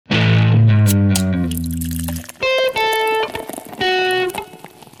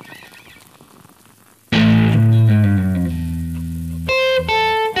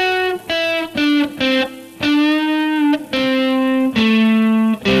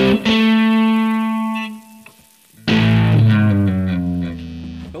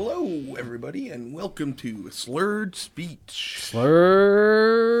welcome to Slurred Speech. Slurred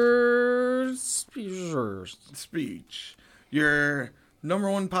Speech. Your number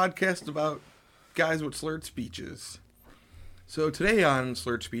one podcast about guys with slurred speeches. So today on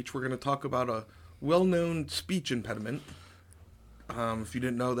Slurred Speech, we're going to talk about a well-known speech impediment. If you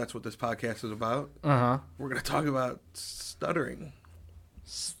didn't know, that's what this podcast is about. Uh-huh. We're going to talk about stuttering.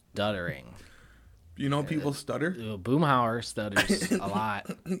 Stuttering. You know people stutter? Boomhauer stutters a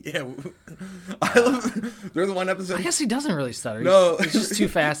lot. Yeah. I love, there's one episode. I guess he doesn't really stutter. No. He's just too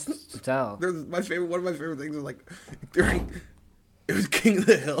fast to tell. One of my favorite things is like during it was King of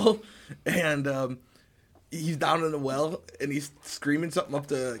the Hill, and he's down in the well and he's screaming something up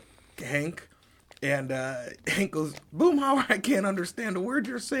to Hank, and Hank goes, "Boomhauer, I can't understand a word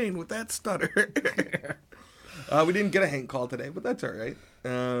you're saying with that stutter." We didn't get a Hank call today, but that's all right.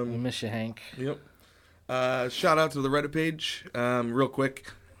 We miss you, Hank. Yep. Shout out to the Reddit page. Real quick,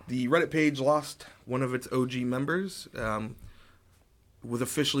 the Reddit page lost one of its OG members. Was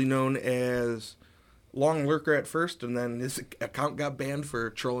officially known as Long Lurker at first, and then his account got banned for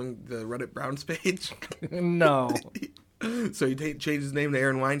trolling the Reddit Browns page. No. So he changed his name to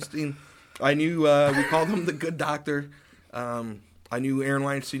Aaron Weinstein. I knew we called him the Good Doctor. I knew Aaron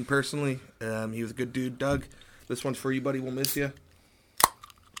Weinstein personally. He was a good dude. Doug, this one's for you, buddy. We'll miss you.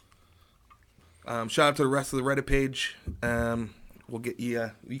 Shout out to the rest of the Reddit page. We'll get you.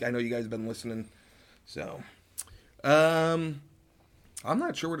 I know you guys have been listening, so I'm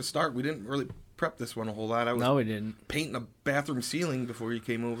not sure where to start. We didn't really prep this one a whole lot. No, we didn't. Painting a bathroom ceiling before you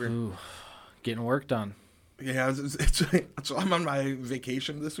came over. Ooh, getting work done. Yeah, so I'm on my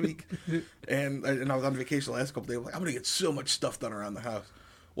vacation this week, and I was on vacation the last couple days. I'm like, I'm gonna get so much stuff done around the house.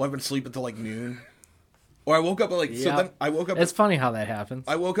 Well, I've been sleeping till like noon. Or I woke up at like, so then I woke up. It's funny how that happens.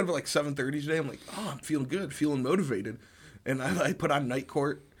 I woke up at like 7:30 today. I'm like, oh, I'm feeling good, feeling motivated. And I put on Night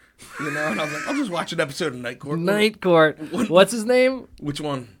Court, and I was like, I'll just watch an episode of Night Court. Night Court. What's his name? Which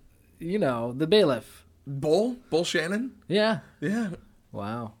one? You know, the bailiff. Bull Shannon? Yeah. Yeah.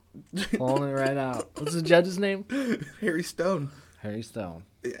 Wow. Pulling it right out. What's the judge's name? Harry Stone. Harry Stone.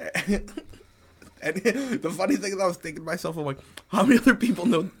 Yeah. And the funny thing is I was thinking to myself, I'm like, how many other people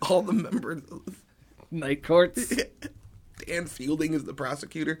know all the members of Night Courts? Dan Fielding is the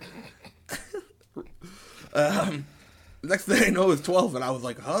prosecutor. Next thing I know is 12, and I was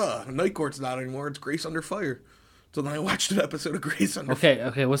like, Night Court's not anymore. It's Grace Under Fire. So then I watched an episode of Grace Under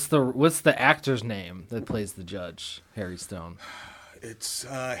Fire. Okay. What's the actor's name that plays the judge, Harry Stone? It's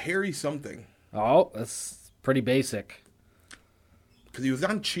Harry something. Oh, that's pretty basic. Because he was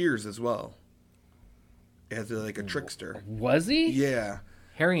on Cheers as well. As like a trickster. Was he? Yeah.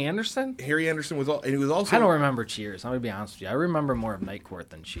 Harry Anderson? Harry Anderson was and he was also. I don't remember Cheers. I'm gonna be honest with you. I remember more of Night Court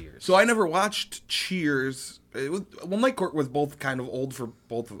than Cheers. So I never watched Cheers. Night Court was both kind of old for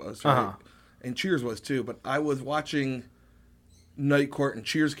both of us, right? Uh-huh. And Cheers was too. But I was watching Night Court, and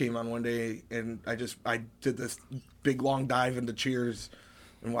Cheers came on one day, and I did this big long dive into Cheers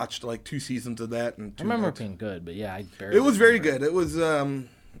and watched like 2 seasons of that. And I remember it being good, but yeah, I barely. It was very good. It was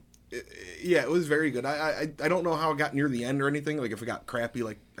it was very good. I don't know how it got near the end or anything. Like if it got crappy,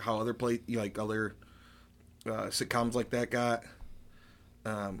 like how other other sitcoms like that got.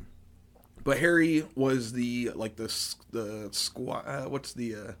 But Harry was the squad. What's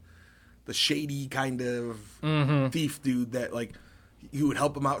the shady kind of thief dude that like he would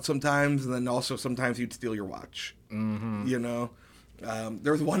help him out sometimes, and then also sometimes he'd steal your watch. Mm-hmm. You know.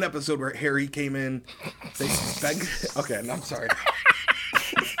 There was one episode where Harry came in. Okay, no, I'm sorry.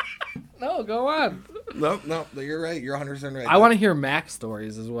 No, go on. No, you're right. You're 100% right. I want to hear Mac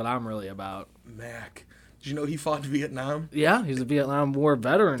stories is what I'm really about. Mac. Did you know he fought in Vietnam? Yeah, he's a Vietnam War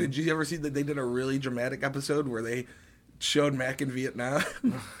veteran. Did you ever see that they did a really dramatic episode where they showed Mac in Vietnam?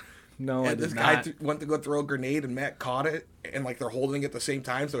 No, and this guy went to go throw a grenade, and Mac caught it, and like they're holding it at the same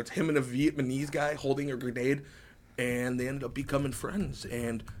time, so it's him and a Vietnamese guy holding a grenade, and they ended up becoming friends.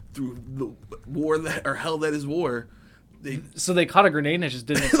 And through the hell that is war. So they caught a grenade and it just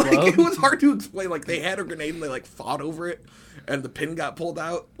didn't explode? Like, it was hard to explain. Like, they had a grenade and they, like, fought over it. And the pin got pulled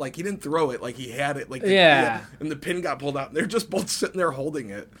out. Like, he didn't throw it. Like, he had it. Like, yeah. And the pin got pulled out. And they're just both sitting there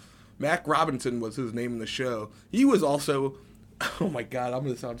holding it. Mac Robinson was his name in the show. He was also... Oh, my God. I'm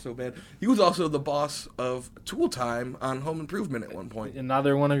going to sound so bad. He was also the boss of Tool Time on Home Improvement at one point.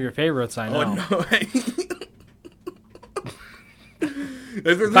 Another one of your favorites, I know. Oh,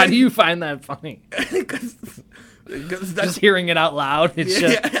 no. How do you find that funny? Just hearing it out loud. It's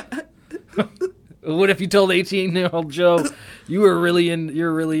what if you told 18-year-old Joe you're really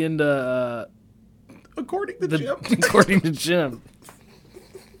into according to Jim. According to Jim.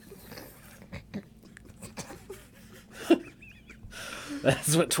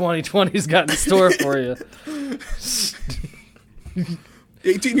 That's what 2020's got in store for you.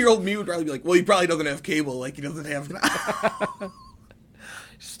 18-year-old me would probably be like, well, he probably doesn't have cable like he doesn't have now.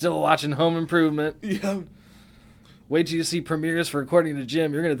 Still watching Home Improvement. Yeah. Wait till you see premieres for According to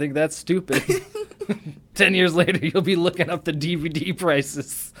Jim. You're going to think that's stupid. 10 years later, you'll be looking up the DVD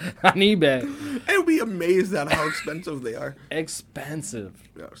prices on eBay. And you'll be amazed at how expensive they are. Expensive.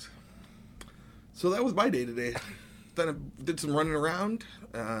 Yes. So that was my day today. Then I did some running around,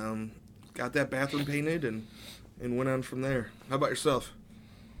 got that bathroom painted, and went on from there. How about yourself?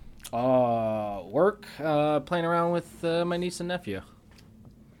 Work, playing around with my niece and nephew.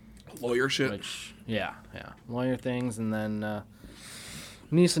 Lawyer shit. Which, yeah, lawyer things, and then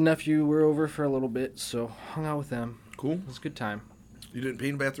niece and nephew were over for a little bit, so hung out with them. Cool. It was a good time. You didn't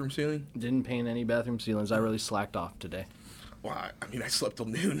paint a bathroom ceiling? Didn't paint any bathroom ceilings. I really slacked off today. Well, I mean, I slept till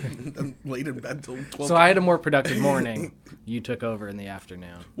noon and then laid in bed till 12. So I had a more productive morning. You took over in the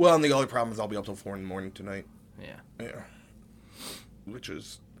afternoon. Well, and the other problem is I'll be up till 4 in the morning tonight. Yeah. Yeah. Which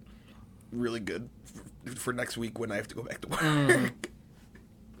is really good for next week when I have to go back to work.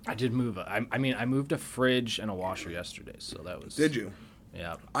 I did move. I moved a fridge and a washer yesterday, so that was... Did you?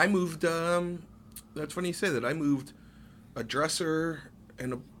 Yeah. I moved, that's funny you say that. I moved a dresser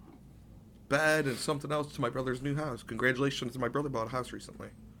and a bed and something else to my brother's new house. Congratulations, my brother bought a house recently.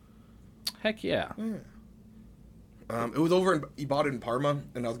 Heck yeah. Yeah. It was over he bought it in Parma,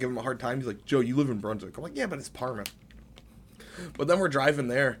 and I was giving him a hard time. He's like, Joe, you live in Brunswick. I'm like, yeah, but it's Parma. But then we're driving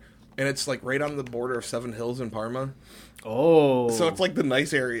there, and it's like right on the border of Seven Hills in Parma. Oh. So it's like the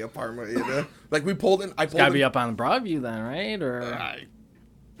nice area of Parma, you know? Like we pulled in. It's gotta be up on Broadview then, right? Or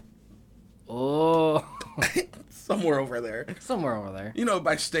oh, somewhere over there. Somewhere over there. You know,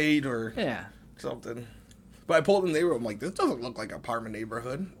 by state or Yeah. something. But I pulled in the neighborhood. I'm like, this doesn't look like a Parma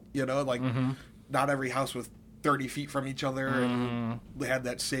neighborhood. You know, like not every house was 30 feet from each other, and they had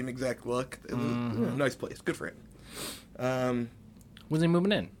that same exact look. It was a nice place. Good for him. When's he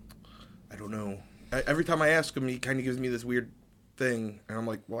moving in? I don't know. Every time I ask him, he kind of gives me this weird thing, and I'm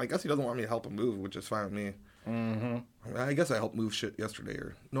like, well, I guess he doesn't want me to help him move, which is fine with me. I guess I helped move shit yesterday,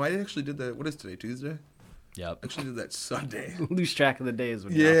 or no, I actually did that. What is today? Tuesday? Yep. I actually did that Sunday. Lose track of the days.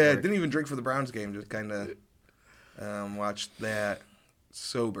 When Yeah, didn't even drink for the Browns game. Just kind of watched that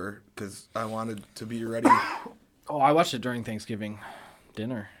sober because I wanted to be ready Oh, I watched it during Thanksgiving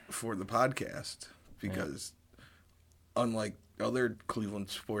dinner. for the podcast because unlike other Cleveland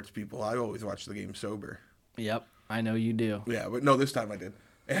sports people, I always watch the game sober. Yep, I know you do. Yeah, but no, this time I did.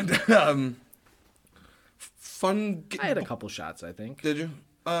 And fun. I had a couple shots, I think. Did you?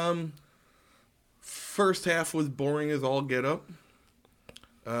 First half was boring as all get up.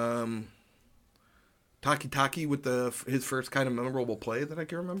 Taki with his first kind of memorable play that I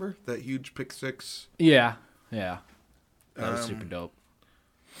can remember. That huge pick six. Yeah. That was super dope.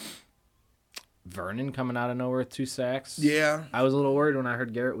 Vernon coming out of nowhere with 2 sacks. Yeah. I was a little worried when I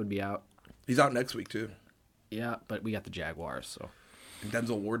heard Garrett would be out. He's out next week, too. Yeah, but we got the Jaguars, so. And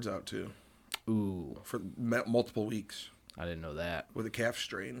Denzel Ward's out, too. Ooh. For multiple weeks. I didn't know that. With a calf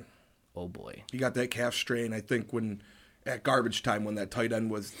strain. Oh, boy. He got that calf strain, I think, at garbage time when that tight end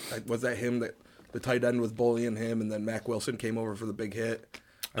was that him that the tight end was bullying him, and then Mac Wilson came over for the big hit.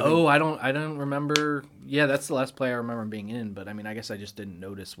 I don't remember. Yeah, that's the last play I remember being in, but I mean, I guess I just didn't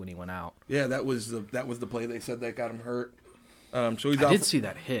notice when he went out. Yeah, that was the play they said that got him hurt. So he's out. I did see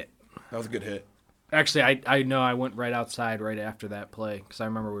that hit. That was a good hit. Actually, I know I went right outside right after that play because I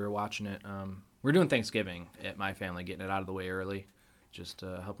remember we were watching it. We were doing Thanksgiving at my family, getting it out of the way early, just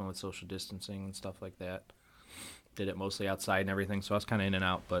helping with social distancing and stuff like that. Did it mostly outside and everything, so I was kind of in and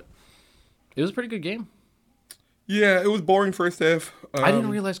out, but it was a pretty good game. Yeah, it was boring first half. I didn't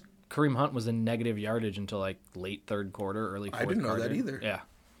realize Kareem Hunt was in negative yardage until like late third quarter, early fourth quarter. I didn't know that either. Yeah.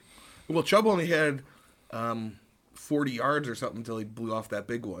 Well, Chubb only had 40 yards or something until he blew off that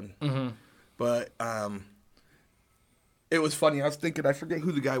big one. Mm-hmm. But it was funny. I was thinking, I forget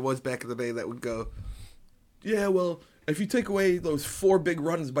who the guy was back in the day that would go, yeah, well, if you take away those 4 big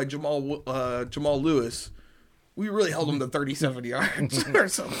runs by Jamal Lewis, we really held him to 37 yards or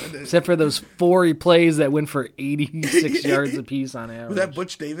something. Except for those 4 plays that went for 86 yards apiece on average. Was that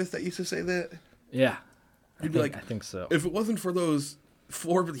Butch Davis that used to say that? Yeah. You'd be like, I think so. If it wasn't for those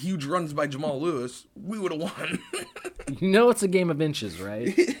 4 huge runs by Jamal Lewis, we would have won. You know it's a game of inches,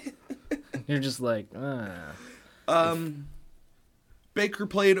 right? You're just like, Baker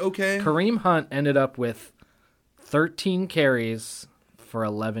played okay. Kareem Hunt ended up with 13 carries for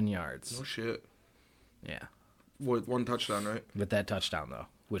 11 yards. Oh, shit. Yeah. With 1 touchdown, right? With that touchdown, though,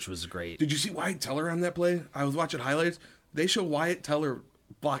 which was great. Did you see Wyatt Teller on that play? I was watching highlights. They show Wyatt Teller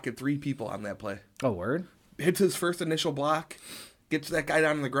blocking 3 people on that play. Oh, word? Hits his first initial block, gets that guy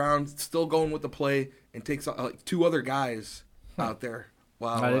down on the ground, still going with the play, and takes like 2 other guys out there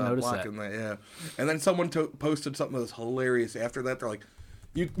while I didn't notice blocking that. Yeah, and then someone posted something that was hilarious after that. They're like,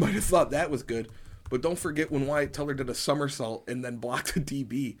 you might have thought that was good, but don't forget when Wyatt Teller did a somersault and then blocked a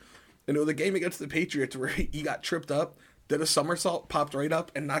DB. And it was a game against the Patriots where he got tripped up, did a somersault, popped right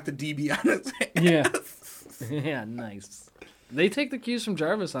up, and knocked the DB on his ass. Yeah. Yeah, nice. They take the cues from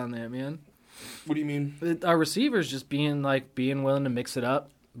Jarvis on that, man. What do you mean? Our receivers just being willing to mix it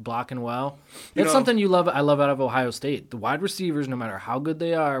up, blocking well. That's something you love. I love out of Ohio State. The wide receivers, no matter how good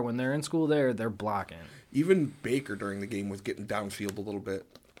they are, when they're in school, they're blocking. Even Baker during the game was getting downfield a little bit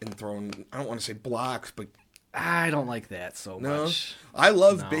and throwing, I don't want to say blocks, but I don't like that so much. I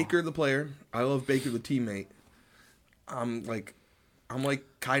love Baker the player. I love Baker the teammate. I'm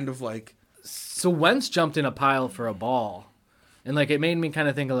kind of like. So Wentz jumped in a pile for a ball, and like it made me kind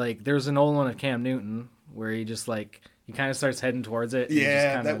of think of like there's an old one of Cam Newton where he just like he kind of starts heading towards it. And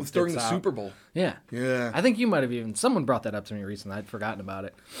Yeah, that was during the Super Bowl. Yeah, Yeah. I think you might have someone brought that up to me recently. I'd forgotten about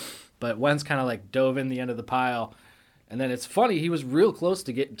it, but Wentz kind of like dove in the end of the pile. And then it's funny, he was real close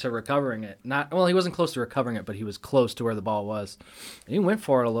to get to recovering it. He wasn't close to recovering it, but he was close to where the ball was. And he went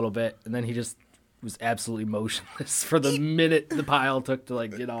for it a little bit, and then he just was absolutely motionless for the minute the pile took to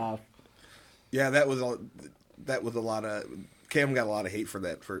like get off. Yeah, that was a lot of. Cam got a lot of hate for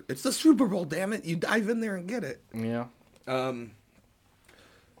that. It's the Super Bowl, damn it! You dive in there and get it. Yeah.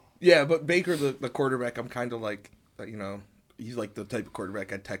 Yeah, but Baker, the quarterback, I'm kind of like, he's like the type of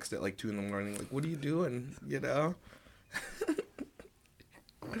quarterback I'd text at like 2 a.m, like, what are you doing?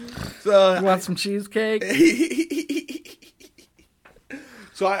 So You want some cheesecake?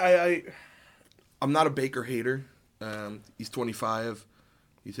 So I'm not a Baker hater. He's 25.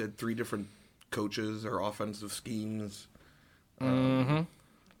 He's had 3 different coaches or offensive schemes.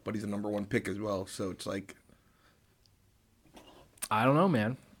 But he's a number 1 pick as well. So it's like, I don't know,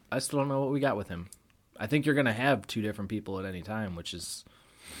 man. I still don't know what we got with him. I think you're going to have 2 different people at any time, which is,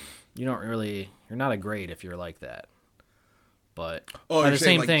 you're not a great if you're like that. But oh, by you're the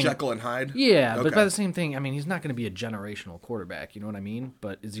saying same like thing, Jekyll and Hyde? Yeah, Okay. but by the same thing, I mean, he's not going to be a generational quarterback, you know what I mean?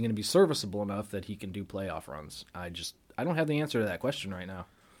 But is he going to be serviceable enough that he can do playoff runs? I don't have the answer to that question right now.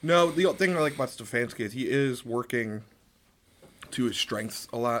 No, the thing I like about Stefanski is he is working to his strengths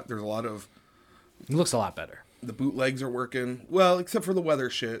a lot. There's a lot of... He looks a lot better. The bootlegs are working. Well, except for the weather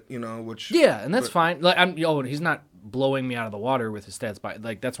shit, which... Yeah, and that's fine. Like he's not blowing me out of the water with his stats,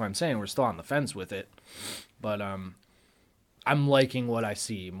 that's what I'm saying. We're still on the fence with it. But I'm liking what I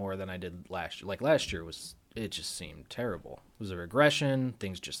see more than I did last year. Like last year it just seemed terrible. It was a regression.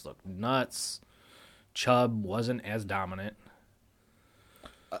 Things just looked nuts. Chubb wasn't as dominant.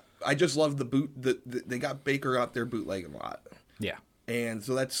 I just love the boot. They got Baker out there bootlegging a lot. Yeah. And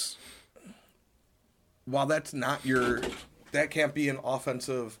so that's... While that's not that can't be an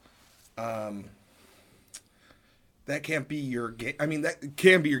offensive, that can't be your game. I mean, that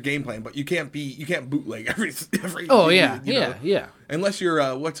can be your game plan, but you can't bootleg every. Oh yeah, yeah. Unless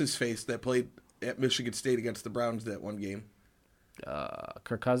you're what's his face that played at Michigan State against the Browns that one game.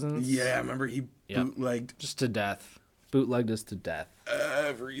 Kirk Cousins. Yeah, I remember he bootlegged just to death. Bootlegged us to death.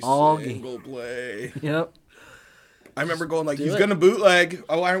 Every All single play. Yep. I remember going like, he's going to bootleg.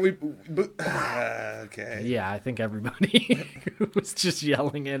 Oh, why aren't we? Okay. Yeah, I think everybody was just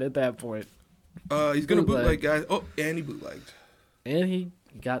yelling it at that point. He's going to bootleg, guys. Oh, and he bootlegged. And he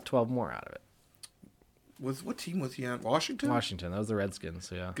got 12 more out of it. What team was he on? Washington? Washington. That was the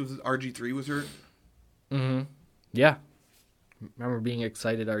Redskins, yeah. Because RG3 was hurt? Mm-hmm. Yeah. Remember being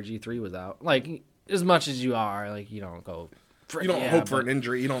excited RG3 was out. Like, as much as you are, like, you don't go... You don't hope for an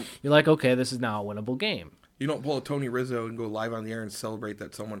injury. You're like, okay, this is now a winnable game. You don't pull a Tony Rizzo and go live on the air and celebrate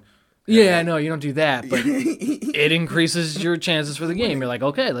that someone... Yeah, I know, you don't do that, but it increases your chances for the game. You're like,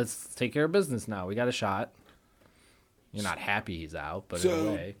 okay, let's take care of business now. We got a shot. You're not happy he's out, but in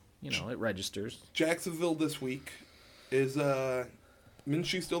a way, it registers. Jacksonville this week. Is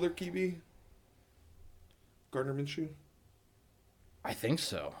Minshew still their QB? Gardner Minshew? I think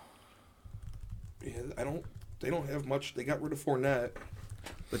so. Yeah, they don't have much. They got rid of Fournette.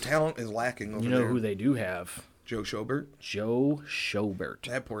 The talent is lacking over there. You know who they do have? Joe Schobert. Joe Schobert.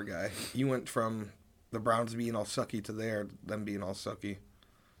 That poor guy. He went from the Browns being all sucky to them being all sucky.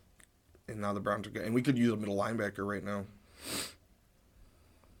 And now the Browns are good. And we could use a middle linebacker right now.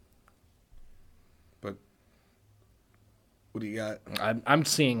 But what do you got? I'm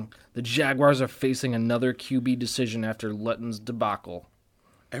seeing the Jaguars are facing another QB decision after Lutton's debacle.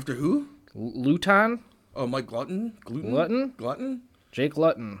 After who? Luton? Oh, Mike Glutton? Glutton? Jake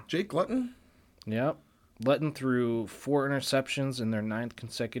Luton. Jake Glutton? Yep. Luton threw 4 interceptions in their 9th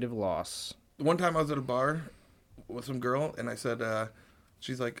consecutive loss. The one time I was at a bar with some girl, and I said,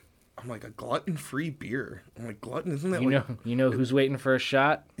 she's like, I'm like, a gluten-free beer. I'm like, glutton, isn't that You know who's waiting for a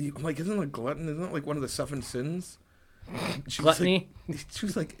shot? I'm like, isn't a glutton, isn't it like one of the 7 sins? She was Gluttony? like, she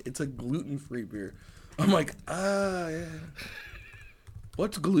was like, it's a gluten-free beer. I'm like, yeah.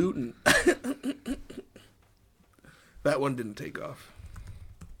 What's gluten? That one didn't take off.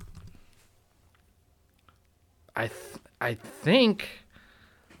 I think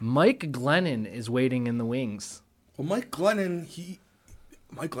Mike Glennon is waiting in the wings. Well, Mike Glennon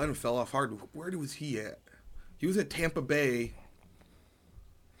fell off hard. Where was he at? He was at Tampa Bay.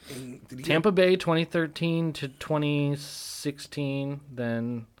 Tampa Bay 2013 to 2016,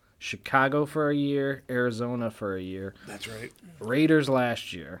 then Chicago for a year, Arizona for a year. That's right. Raiders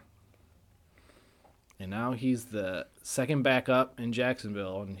last year. And now he's the second backup in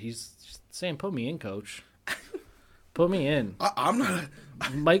Jacksonville, and he's just saying, put me in, coach. Put me in. I'm not.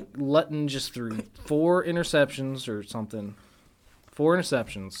 Mike Lutton just threw 4 interceptions or something. 4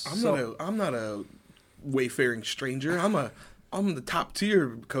 interceptions. I'm not a wayfaring stranger. I'm the top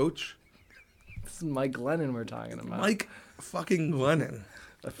tier coach. This is Mike Glennon we're talking about. Mike fucking Glennon.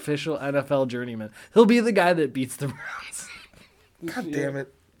 Official NFL journeyman. He'll be the guy that beats the Browns. God damn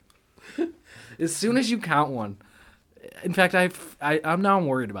it. As soon as you count one. In fact, I'm now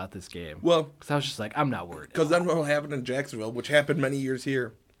worried about this game. Well, because I was just like, I'm not worried. Because then what will happen in Jacksonville, which happened many years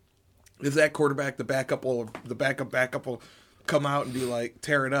here, is that quarterback, the backup will come out and be like,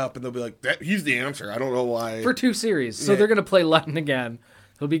 tear it up, and they'll be like, he's the answer. I don't know why. For 2 series. So they're going to play Lutton again.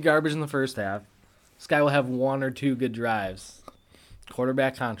 He'll be garbage in the first half. This guy will have 1 or 2 good drives.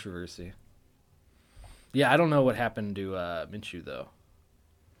 Quarterback controversy. Yeah, I don't know what happened to Minshew, though.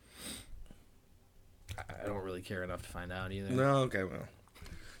 I don't really care enough to find out either. No, okay, well.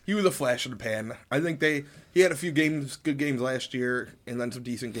 He was a flash in the pan. I think he had a few good games last year, and then some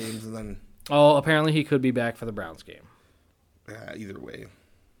decent games, and then... Oh, apparently he could be back for the Browns game. Either way.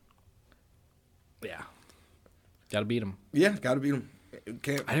 Yeah. Gotta beat him. Yeah, gotta beat him. I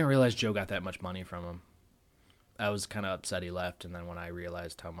didn't realize Joe got that much money from him. I was kind of upset he left, and then when I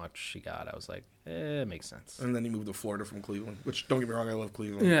realized how much he got, I was like, it makes sense. And then he moved to Florida from Cleveland, which, don't get me wrong, I love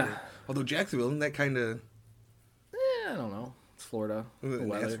Cleveland. Yeah. Although Jacksonville, isn't that kind of... I don't know. It's Florida. The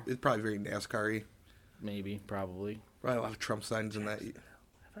weather. It's probably very NASCAR-y. Maybe, probably. Probably a lot of Trump signs in that. Have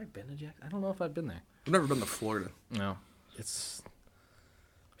I been to Jackson? I don't know if I've been there. I've never been to Florida. No. It's...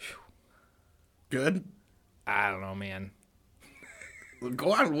 Good? I don't know, man. We'll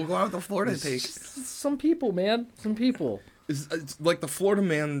go on with the Florida take. Some people, man. Some people. It's like the Florida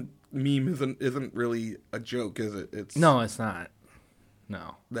man meme isn't really a joke, is it? No, it's not.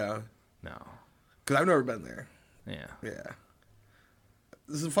 No. No. No. Because I've never been there. Yeah. Yeah.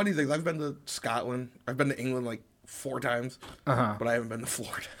 This is a funny thing. I've been to Scotland. I've been to England like 4 times. Uh-huh. But I haven't been to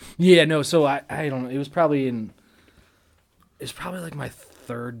Florida. Yeah, no, so I don't know. It was probably like my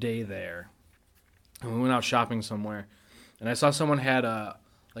 3rd day there. And we went out shopping somewhere. And I saw someone had a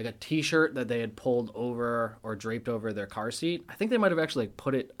T-shirt that they had pulled over or draped over their car seat. I think they might have actually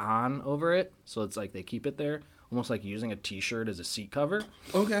put it on over it, so it's like they keep it there, almost like using a T-shirt as a seat cover.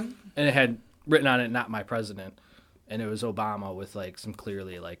 Okay. And it had written on it, "Not my president," and it was Obama with like some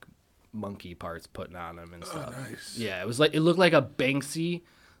clearly like monkey parts putting on him and stuff. Oh, nice. Yeah, it looked like a Banksy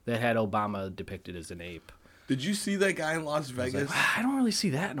that had Obama depicted as an ape. Did you see that guy in Las Vegas? I don't really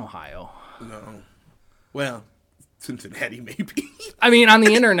see that in Ohio. No. Well, Cincinnati maybe. I mean, on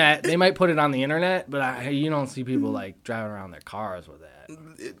the internet, they might put it on the internet, but you don't see people like driving around their cars with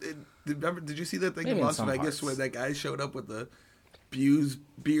that. Did you see that thing Maybe in in Las some Vegas parts. where that guy showed up with the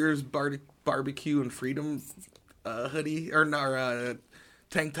beers, barbecue, and freedom hoodie or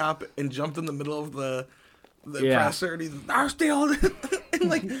tank top and jumped in the middle of the presser and he's "I'll steal it."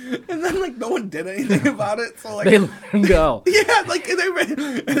 and then like no one did anything about it. So like They let him go. Yeah, like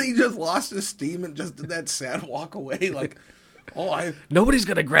and he just lost his steam and just did that sad walk away. Like, Nobody's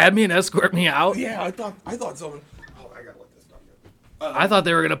gonna grab me and escort me out. Yeah, I thought someone. Oh, I gotta let this down here. I thought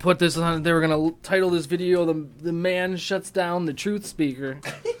they were gonna put this on. They were gonna title this video "The Man Shuts Down the Truth Speaker."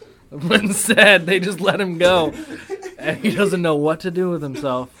 But instead, they just let him go, and he doesn't know what to do with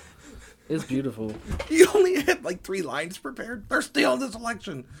himself. It's beautiful. He only had like 3 lines prepared. They're stealing this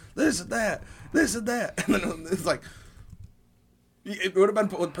election. This and that. This and that. And then it's like, it would have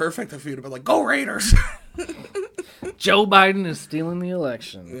been perfect if he would have been like, "Go Raiders." Joe Biden is stealing the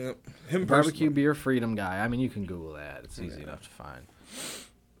election. Yeah. Him Barbecue beer freedom guy. I mean, you can Google that. It's easy enough to find.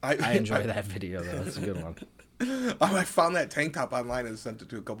 I enjoy that video though. It's a good one. I found that tank top online and sent it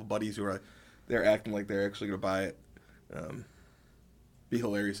to a couple buddies who they're acting like they're actually gonna buy it. Be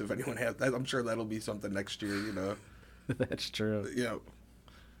hilarious if anyone has that. I'm sure that'll be something next year. That's true. Yeah.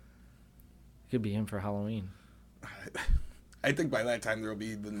 Could be him for Halloween. I think by that time there'll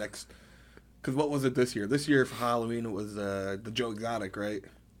be the next. Because what was it this year? This year for Halloween it was the Joe Exotic, right?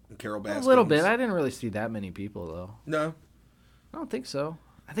 And Carol Baskins. A little bit. I didn't really see that many people though. No. I don't think so.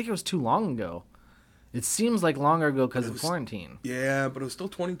 I think it was too long ago. It seems like longer ago because of quarantine. Yeah, but it was still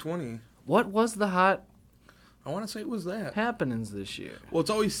 2020. What was the hot I want to say it was that. happenings this year? Well,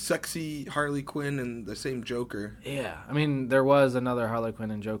 it's always sexy Harley Quinn and the same Joker. Yeah. I mean, there was another Harley Quinn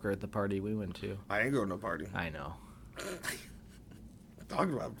and Joker at the party we went to. I ain't going to no party. I know.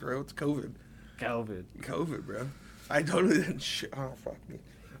 Talking about, bro. It's COVID. COVID. Bro. I totally didn't oh, fuck me.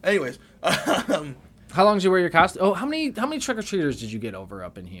 Anyways. How long did you wear your costume? Oh, how many trick-or-treaters did you get over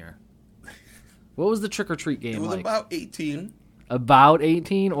up in here? What was the trick-or-treat game It was like? about 18. About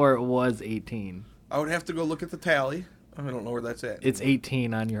 18 or it was 18? I would have to go look at the tally. I don't know where that's at. It's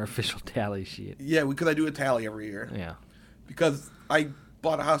 18 on your official tally sheet. Yeah, because I do a tally every year. Yeah. Because I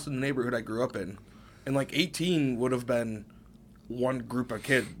bought a house in the neighborhood I grew up in. And like 18 would have been one group of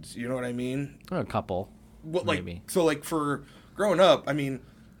kids. You know what I mean? A couple. Well, like, maybe. So like for growing up, I mean,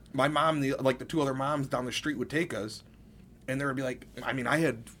 my mom, the two other moms down the street would take us. And there would be like, I mean, I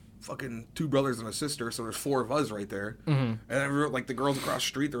had fucking 2 brothers and a sister, so there's 4 of us right there. Mm-hmm. And then like the girls across the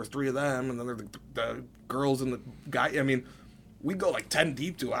street, there was 3 of them, and then there were the girls and the guy. I mean, we'd go like 10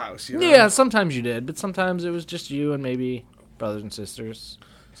 deep to a house. You know? Yeah, sometimes you did, but sometimes it was just you and maybe brothers and sisters.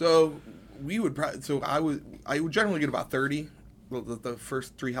 So we would I would generally get about 30. The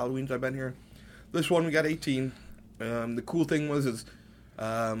first 3 Halloweens I've been here. This one we got 18. The cool thing was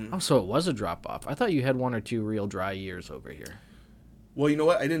So it was a drop off. I thought you had 1 or 2 real dry years over here. Well, you know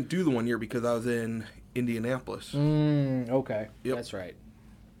what? I didn't do the one year because I was in Indianapolis. Okay. Yep. That's right.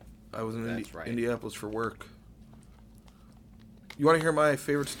 I was in right. Indianapolis for work. You want to hear my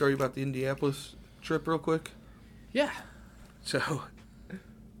favorite story about the Indianapolis trip real quick? Yeah. So,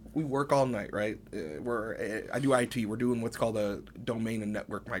 we work all night, right? I do IT. We're doing what's called a domain and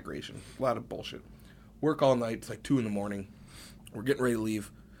network migration. A lot of bullshit. Work all night. It's like 2 in the morning. We're getting ready to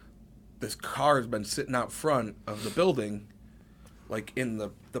leave. This car has been sitting out front of the building, like in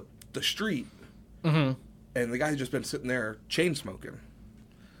the street. Mm-hmm. And the guy's just been sitting there chain smoking.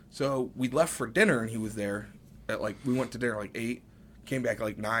 So we left for dinner and he was there at we went to dinner at 8, came back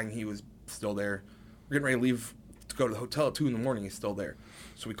at 9, he was still there. We're getting ready to leave to go to the hotel at 2 in the morning, he's still there.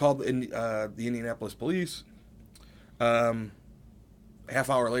 So we called the Indianapolis police. Half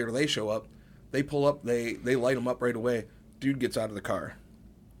hour later they show up. They pull up, they light him up right away. Dude gets out of the car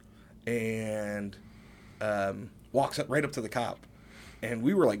and walks right up to the cop. And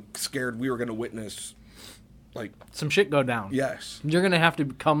we were scared we were going to witness some shit go down. Yes. You're going to have to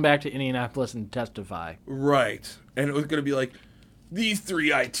come back to Indianapolis and testify. Right. And it was going to be these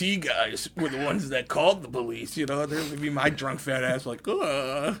 3 IT guys were the ones that called the police, you know. There's going to be my drunk fat ass I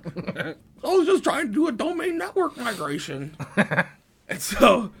was just trying to do a domain network migration. And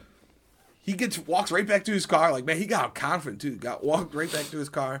so he walks right back to his car. Man, he got confident, too. Walked right back to his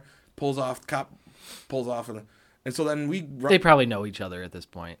car, pulls off, the cop pulls off. And so then they probably know each other at this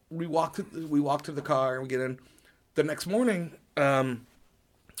point. We walk to the car and we get in. The next morning, one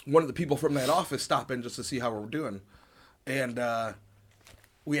of the people from that office stopped in just to see how we're doing. And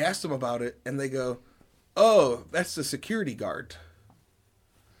we asked them about it, and they go, "Oh, that's the security guard."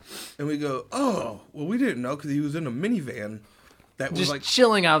 And we go, "Oh, well, we didn't know because he was in a minivan that was just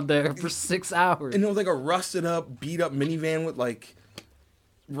chilling out there for 6 hours." And it was a rusted up, beat up minivan with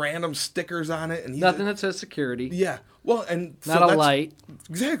random stickers on it, and nothing that says security. Yeah, well, and not a light.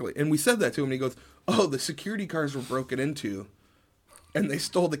 Exactly, and we said that to him, and he goes, "Oh, the security cars were broken into, and they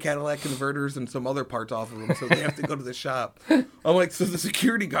stole the Cadillac converters and some other parts off of them, so they have to go to the shop." I'm like, so the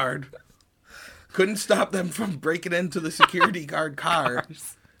security guard couldn't stop them from breaking into the security guard car.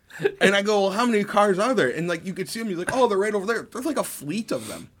 And I go, "Well, how many cars are there?" And you could see them. He's like, "Oh, they're right over there." There's a fleet of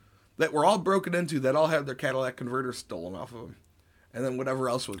them that were all broken into that all have their Cadillac converters stolen off of them. And then whatever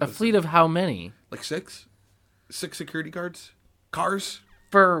else was. A fleet of how many? 6? 6 security guards? Cars?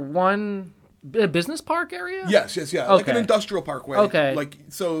 For one business park area? Yes, yeah. Okay. Like an industrial parkway. Okay.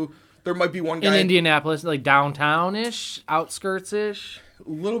 So there might be one guy. In Indianapolis, downtown-ish? Outskirts-ish? A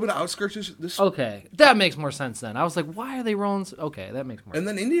little bit of outskirts. Okay. That makes more sense then. I was like, why are they rolling? Okay, that makes more sense. And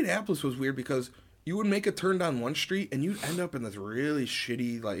then Indianapolis was weird because you would make a turn down one street and you'd end up in this really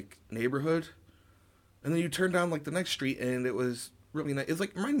shitty, neighborhood. And then you turn down, the next street and it was really nice. It's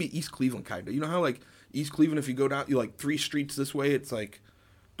reminded me of East Cleveland, kind of. You know how, East Cleveland, if you go down, you 3 streets this way, it's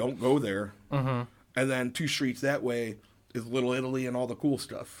don't go there. Mm-hmm. And then 2 streets that way is Little Italy and all the cool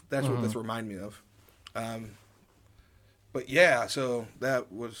stuff. That's Mm-hmm. what this reminded me of. But yeah, so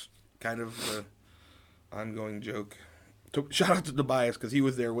that was kind of the ongoing joke. Shout out to Tobias because he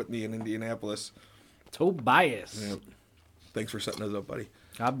was there with me in Indianapolis. Tobias. Yep. Thanks for setting us up, buddy.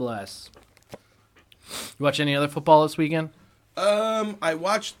 God bless. You watch any other football this weekend? I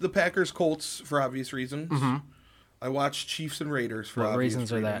watched the Packers Colts for obvious reasons. Mm-hmm. I watched Chiefs and Raiders for What obvious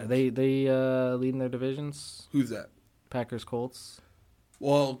reasons are that? reasons. They leading their divisions? Who's that? Packers, Colts.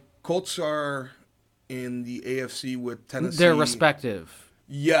 Well, Colts are in the AFC with Tennessee. They're respective.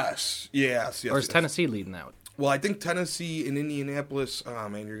 Yes. Or is Tennessee leading that? Well, I think Tennessee and Indianapolis. Oh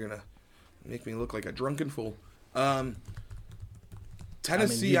man, you're gonna make me look like a drunken fool.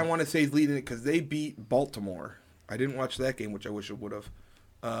 Tennessee, I want to say is leading it because they beat Baltimore. I didn't watch that game, which I wish I would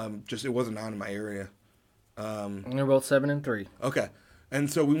have. Just it wasn't on in my area. They're both 7-3. Okay, and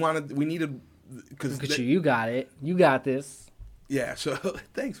so we needed because Look at you got it. You got this. yeah. So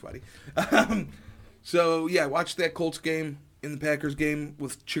thanks, buddy. So yeah, I watched that Colts game in the Packers game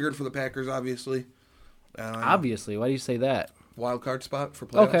with cheered for the Packers, obviously. Obviously, why do you say that? Wild card spot for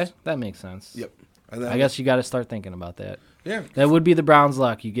playoffs. Okay, that makes sense. Yep. And then, I guess you got to start thinking about that. Yeah. That would be the Browns'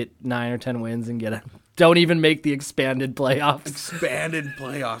 luck. You get 9 or 10 wins and don't even make the expanded playoffs. Expanded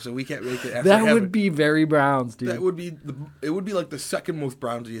playoffs, and we can't make it. After That would be very Browns, dude. That would be it would be like the second most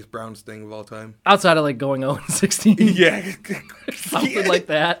Brownsiest Browns thing of all time. Outside of like going 0-16. Yeah. Something like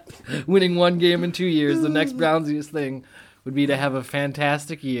that. Winning one game in 2 years. The next Brownsiest thing would be to have a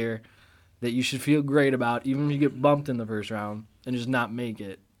fantastic year that you should feel great about, even if you get bumped in the first round, and just not make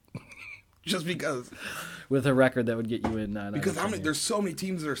it. Just because. With a record that would get you in. Because there's so many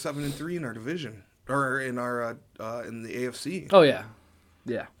teams that are 7-3 in our division. Or in our in the AFC. Oh, yeah.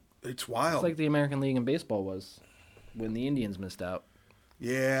 Yeah. It's wild. It's like the American League in baseball was when the Indians missed out.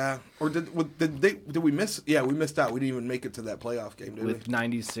 Yeah. Or did we miss? Yeah, we missed out. We didn't even make it to that playoff game, did With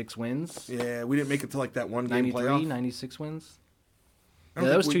 96 wins. we? Yeah, we didn't make it to like that one game 93, playoff. 96 wins. I Yeah, don't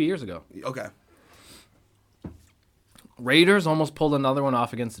that was think 2 years ago. Okay. Raiders almost pulled another one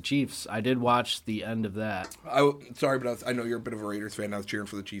off against the Chiefs. I did watch the end of that. Sorry, but I know you're a bit of a Raiders fan. I was cheering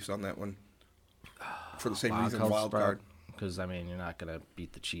for the Chiefs on that one. For the same reason, wild card. Because, I mean, you're not going to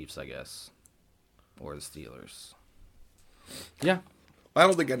beat the Chiefs, I guess. Or the Steelers. Yeah. I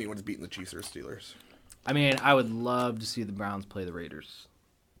don't think anyone's beating the Chiefs or Steelers. I mean, I would love to see the Browns play the Raiders.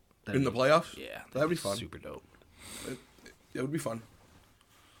 In the playoffs? Yeah. That'd be fun. Super dope. It would be fun.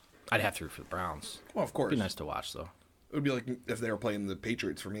 I'd have to root for the Browns. Well, of course. It'd be nice to watch, though. It would be like if they were playing the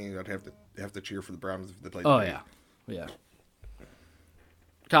Patriots for me. I'd have to cheer for the Browns if they played. Oh, yeah. Yeah.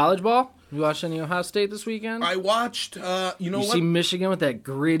 College ball? You watched any Ohio State this weekend? I watched. You know You what? see Michigan with that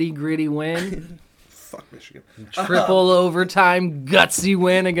gritty win? Fuck Michigan. Triple overtime gutsy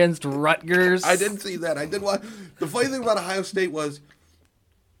win against Rutgers. I didn't see that. I did watch. The funny thing about Ohio State was,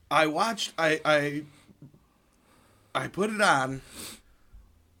 I watched. I put it on,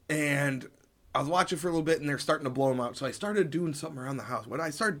 and I was watching for a little bit, and they're starting to blow them out. So I started doing something around the house. When I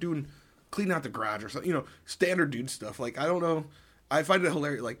started doing, cleaning out the garage or something, standard dude stuff. Like, I don't know. I find it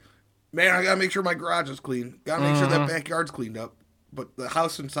hilarious. Like, man, I gotta make sure my garage is clean. Gotta make sure that backyard's cleaned up. But the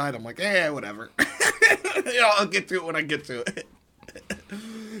house inside, I'm like, whatever. I'll get to it when I get to it.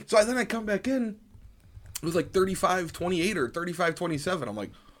 So then I come back in. It was like 35-28 or 35-27. I'm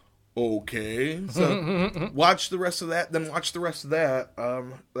like, okay. So watch the rest of that. Then watch the rest of that.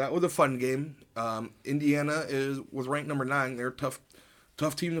 That was a fun game. Indiana was ranked number 9. They're a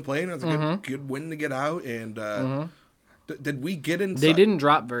tough team to play, and it was a good win to get out. And did we get inside? They didn't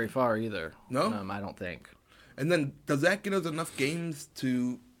drop very far either. No? I don't think. And then does that get us enough games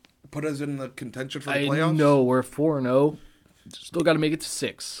to put us in the contention for the playoffs? No, we're 4-0. Still got to make it to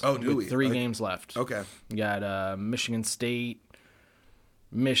 6. Oh, do we? 3 games left. Okay. We got Michigan State,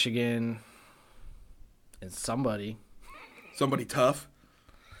 Michigan, and somebody. Somebody tough.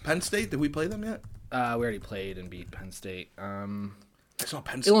 Penn State, did we play them yet? We already played and beat Penn State. I saw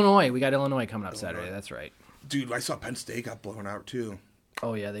Penn State. Illinois. We got Illinois coming up Saturday. That's right. Dude, I saw Penn State got blown out too.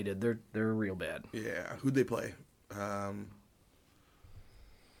 Oh, yeah, they did. They're real bad. Yeah. Who'd they play? I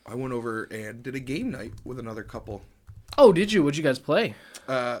went over and did a game night with another couple. Oh, did you? What'd you guys play?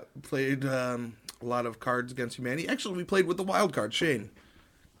 Played a lot of Cards Against Humanity. Actually, we played with the wild card, Shane.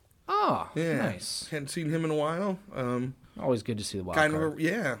 Oh, Yeah. nice. Hadn't seen him in a while. Always good to see the wild Kind card. of,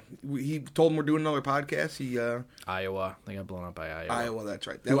 yeah. He told him we're doing another podcast. He Iowa. They got blown up by Iowa. Iowa, that's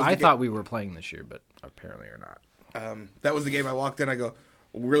right. That Who was I the thought we were playing this year, but apparently are not. that was the game I walked in. I go,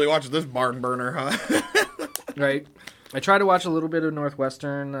 we really watching this barn burner, huh? Right. I tried to watch a little bit of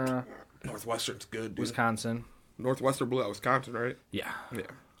Northwestern, Northwestern's good, dude. Wisconsin. Northwestern blew out Wisconsin, right? Yeah. Yeah.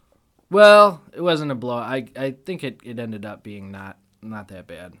 Well, it wasn't a blowout. I think it ended up being not that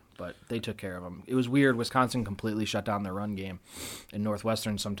bad, but they took care of them. It was weird. Wisconsin completely shut down their run game, and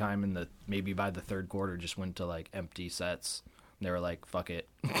Northwestern sometime maybe by the third quarter just went to like empty sets. They were like, "Fuck it,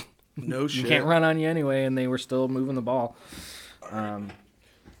 No shit. You can't run on you anyway, and they were still moving the ball.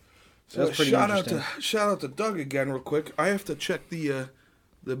 So that's pretty interesting. Shout out to Doug again, real quick. I have to check the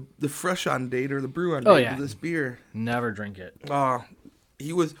fresh on date or the brew on date Oh, yeah. of this beer. Never drink it.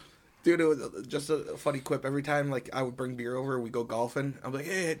 He was, dude. It was just a funny quip. Every time like I would bring beer over, we go golfing. I'm like,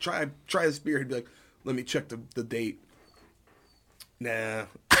 hey, try this beer. He'd be like, let me check the date. Nah,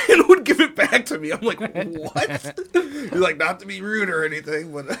 and would give it back to me. I'm like, what? He's like, not to be rude or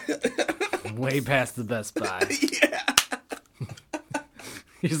anything, but Way past the Best Buy. yeah.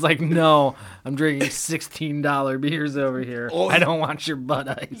 He's like, no, I'm drinking $16 beers over here. Oh, I don't want your Bud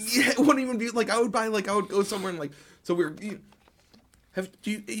Ice. Yeah, it wouldn't even be like I would go somewhere and like so we're. Do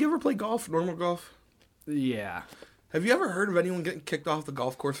you ever play golf? Normal golf? Yeah. Have you ever heard of anyone getting kicked off the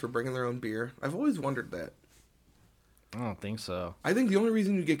golf course for bringing their own beer? I've always wondered that. I don't think so. I think the only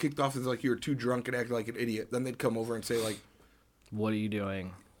reason you get kicked off is like you were too drunk and acted like an idiot. Then they'd come over and say like, What are you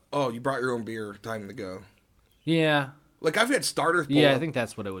doing? "Oh, you brought your own beer. Time to go." Yeah. Like I've had starters. Pull Yeah, up. I think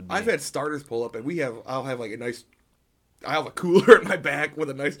that's what it would be. I've had starters pull up, and I'll have like I have a cooler in my back with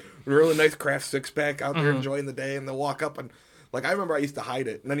a really nice craft 6-pack out there enjoying the day, and they'll walk up and like I remember I used to hide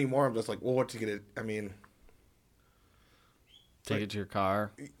it, and anymore I'm just like, well, what to get it? I mean, Take it to your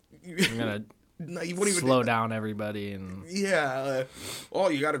car. you're I'm gonna no, you wouldn't even slow down everybody and. Yeah. Oh,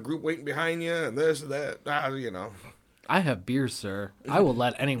 you got a group waiting behind you, and this and that. You know. I have beer, sir. I will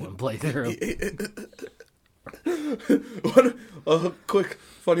let anyone play through. A quick,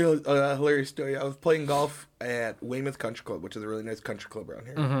 funny, hilarious story. I was playing golf at Weymouth Country Club, which is a really nice country club around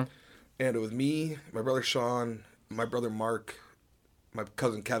here. Mm-hmm. And it was me, my brother Sean, my brother Mark, my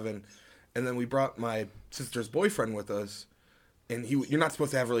cousin Kevin, and then we brought my sister's boyfriend with us. And you're not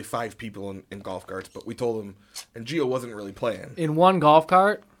supposed to have really 5 people in golf carts, but we told him, and Gio wasn't really playing. In one golf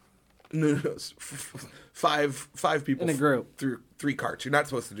cart? No, five people In a group. through 3 carts. You're not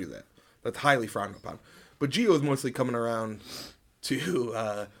supposed to do that. That's highly frowned upon. But Gio is mostly coming around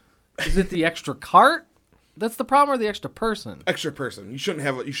to Is it the extra cart? That's the problem, or the extra person? extra person. You should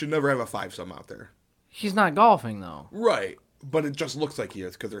never have a 5-some out there. He's not golfing, though. Right, but it just looks like he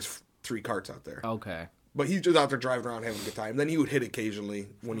is because there's 3 carts out there. Okay. But he's just out there driving around having a good time. Then he would hit occasionally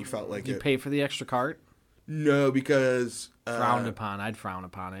when he felt like You it. pay for the extra cart? No, because Frowned upon. I'd frown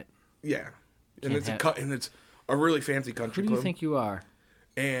upon it. yeah, and Can't it's a really fancy country Who do you club. think you are?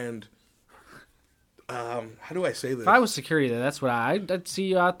 And how do I say this? If I was security there, that's what I'd see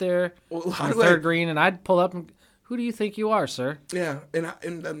you out there Well, on how the do I- third green, and I'd pull up and, who do you think you are, sir? Yeah, and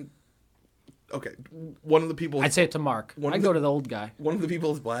then okay, one of the people. I'd say it to Mark. One of I'd the- go to the old guy. One of the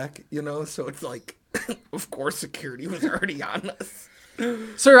people is black, so it's like, of course, security was already on us.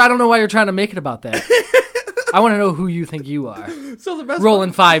 Sir, I don't know why you're trying to make it about that. I want to know who you think you are. So the best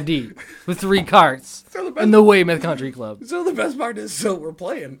Rolling 5D with 3 carts So the best- in the Weymouth Country Club. So the best part is, we're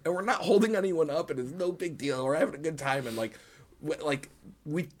playing, and we're not holding anyone up, and it's no big deal. We're having a good time, and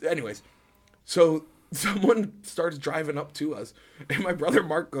anyways. So someone starts driving up to us, and my brother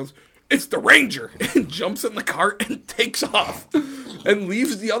Mark goes, "It's the Ranger," and jumps in the cart and takes off, and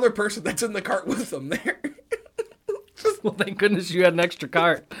leaves the other person that's in the cart with them there. Well, thank goodness you had an extra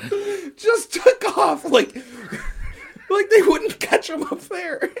cart. Just took off like they wouldn't catch him up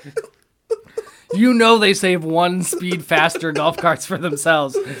there. You know they save 1 speed faster golf carts for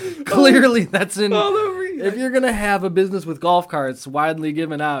themselves. Clearly, that's in... All over. If you're going to have a business with golf carts widely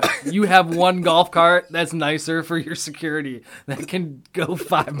given out, you have 1 golf cart that's nicer for your security that can go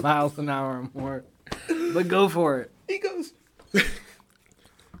 5 miles an hour or more. But go for it. He goes,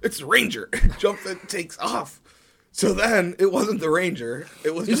 "It's the Ranger." Jumps in, takes off. So then it wasn't the Ranger.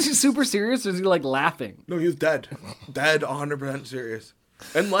 It was Is he super serious or is he like laughing? no, he was dead, 100% serious,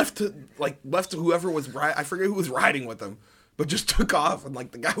 and left to whoever was I forget who was riding with him, but just took off, and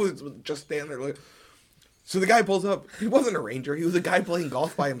like the guy was just standing there. Like, so the guy pulls up. He wasn't a Ranger. He was a guy playing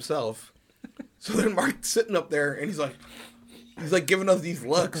golf by himself. So then Mark's sitting up there, and he's like giving us these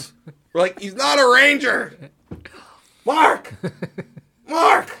looks. We're like, "He's not a Ranger, Mark.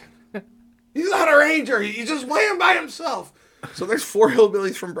 He's not a Ranger. He's just playing by himself." So there's 4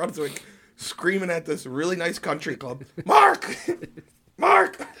 hillbillies from Brunswick screaming at this really nice country club. Mark,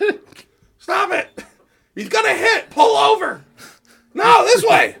 stop it. He's going to hit. Pull over. No, this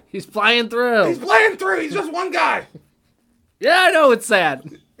way. He's flying through. He's playing through. He's just one guy. Yeah, I know it's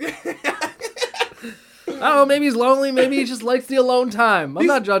sad. I don't know, maybe he's lonely, maybe he just likes the alone time. I'm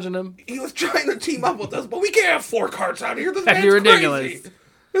not judging him. He was trying to team up with us, but we can't have 4 carts out here. This That'd man's be ridiculous. crazy.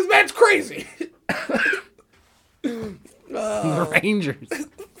 This man's crazy. The Rangers.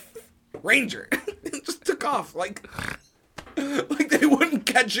 Ranger just took off like they wouldn't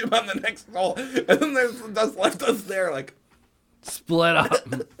catch him on the next hole, and then they just left us there like Split up.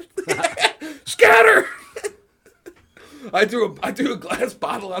 Scatter! I threw a glass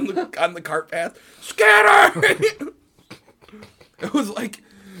bottle on the cart path. Scatter! It was like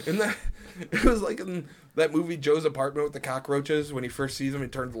in that movie Joe's Apartment with the cockroaches. When he first sees them, he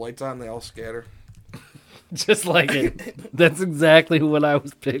turns the lights on, they all scatter. Just like it. That's exactly what I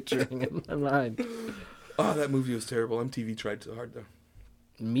was picturing in my mind. Oh, that movie was terrible. MTV tried so hard though.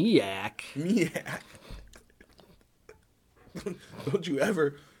 Miak.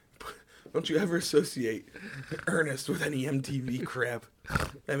 Don't you ever associate Ernest with any MTV crap.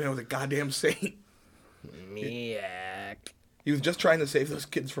 That man was a goddamn saint. Miak. He was just trying to save those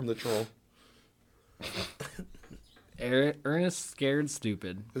kids from the troll. Ernest Scared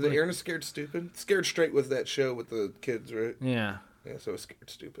Stupid. Is it Ernest Scared Stupid? Scared Straight was that show with the kids, right? Yeah. Yeah, so it's Scared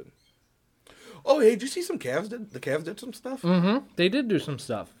Stupid. Oh, hey, did you see some Cavs did? The Cavs did some stuff? Mm-hmm. They did do some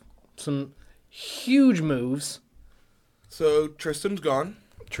stuff. Some huge moves. So Tristan's gone.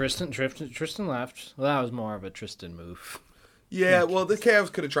 Tristan left. Well, that was more of a Tristan move. Yeah, well, the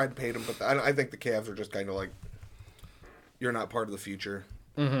Cavs could have tried to pay him, but I think the Cavs are just kind of like, you're not part of the future.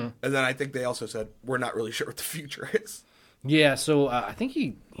 Mm-hmm. And then I think they also said, we're not really sure what the future is. Yeah, so I think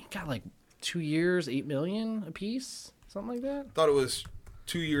he got like 2 years, $8 million a piece, something like that. Thought it was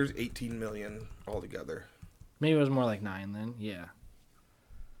 2 years, $18 million altogether. Maybe it was more like 9 then. Yeah.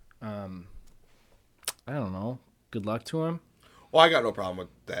 I don't know. Good luck to him. Well, I got no problem with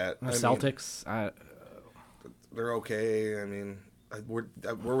that. The Celtics, they're okay. I mean, where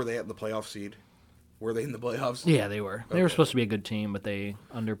were they at in the playoff seed? Were they in the playoffs? yeah, they were. They were supposed to be a good team, but they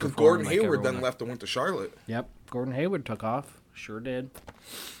underperformed. Because Gordon like Hayward everyone then left and went to Charlotte. Yep, Gordon Hayward took off. Sure did.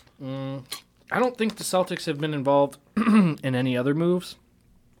 I don't think the Celtics have been involved in any other moves,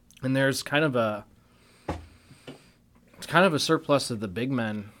 and there's kind of a surplus of the big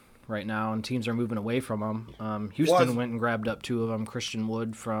men right now, and teams are moving away from them. Houston went and grabbed up 2 of them. Christian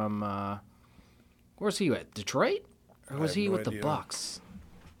Wood from where was he at? Detroit, or was he with the Bucks?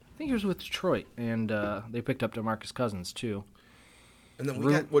 I think he was with Detroit, and they picked up DeMarcus Cousins too. And then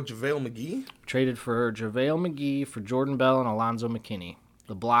we got JaVale McGee traded for JaVale McGee for Jordan Bell and Alonzo McKinney,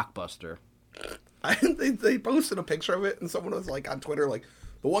 the blockbuster. They posted a picture of it, and someone was like on Twitter, like,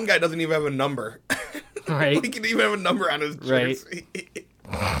 the one guy doesn't even have a number. Right. He can even have a number on his jersey.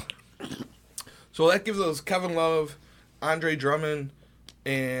 Right. So that gives us Kevin Love, Andre Drummond,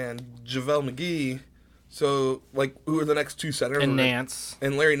 and JaVale McGee. So, like, who are the next 2 centers? And Nance.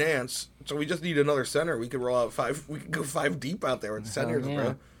 And Larry Nance. So we just need another center. We could roll out 5. We could go 5 deep out there with centers,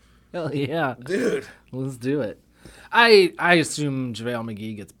 bro. Hell yeah. Dude. Let's do it. I assume JaVale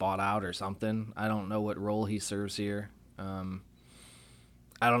McGee gets bought out or something. I don't know what role he serves here.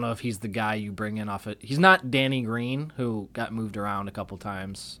 I don't know if he's the guy you bring in off it. He's not Danny Green, who got moved around a couple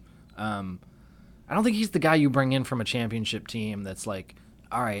times. I don't think he's the guy you bring in from a championship team that's like,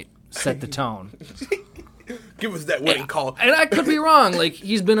 all right, set the tone. Give us that winning call. And I could be wrong. Like,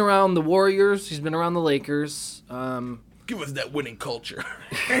 he's been around the Warriors. He's been around the Lakers. Give us that winning culture.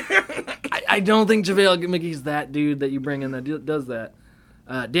 I don't think JaVale McGee's that dude that you bring in that does that.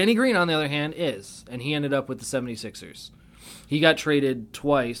 Danny Green, on the other hand, is. And he ended up with the 76ers. He got traded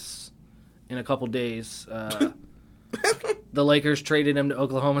twice in a couple days. The Lakers traded him to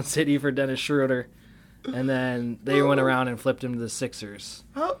Oklahoma City for Dennis Schroeder. And then they went around and flipped him to the Sixers.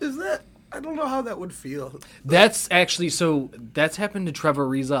 How is that? I don't know how that would feel. That's actually, so that's happened to Trevor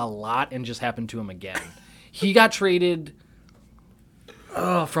Ariza a lot and just happened to him again. He got traded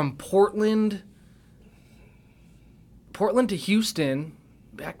from Portland to Houston.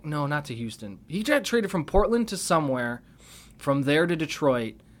 No, not to Houston. He got traded from Portland to somewhere, from there to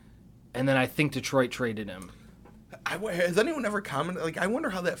Detroit, and then I think Detroit traded him. Has anyone ever commented? Like, I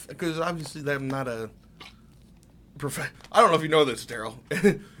wonder how that, because obviously I'm not a I don't know if you know this, Daryl,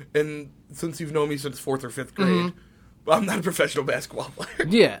 and since you've known me since 4th or 5th grade, but I'm not a professional basketball player.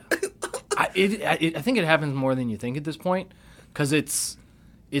 Yeah. I think it happens more than you think at this point, because it's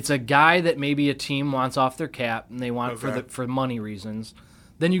a guy that maybe a team wants off their cap and they want for money reasons.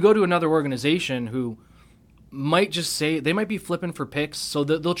 Then you go to another organization who might just say they might be flipping for picks, so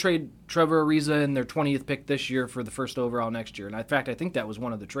they'll trade Trevor Ariza and their 20th pick this year for the first overall next year. And in fact, I think that was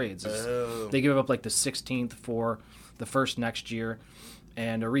one of the trades. They give up like the 16th for the first next year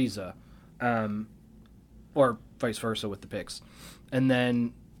and Ariza, or vice versa with the picks. And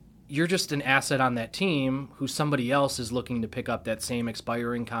then you're just an asset on that team who somebody else is looking to pick up that same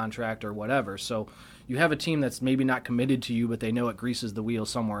expiring contract or whatever. So you have a team that's maybe not committed to you, but they know it greases the wheel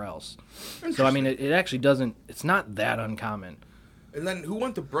somewhere else. So, I mean, it actually doesn't – it's not that uncommon. And then who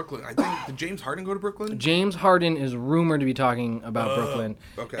went to Brooklyn? I think – did James Harden go to Brooklyn? James Harden is rumored to be talking about Brooklyn.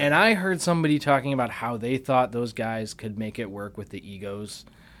 Okay. And I heard somebody talking about how they thought those guys could make it work with the egos.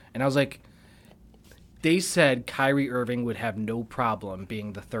 And I was like, They said Kyrie Irving would have no problem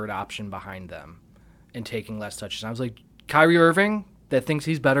being the third option behind them and taking less touches. And I was like, Kyrie Irving that thinks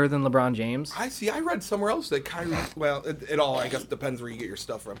he's better than LeBron James? I read somewhere else that Kyrie, well, it all, I guess, depends where you get your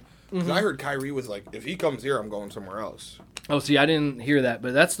stuff from. 'Cause I heard Kyrie was like, if he comes here, I'm going somewhere else. Oh, see, I didn't hear that,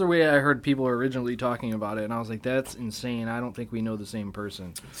 but that's the way I heard people originally talking about it, and I was like, that's insane. I don't think we know the same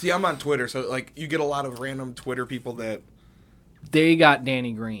person. See, I'm on Twitter, so, like, you get a lot of random Twitter people that... They got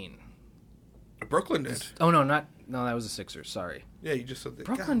Danny Green. Brooklyn did. Oh, no, that was the Sixers, sorry. Yeah, you just said that.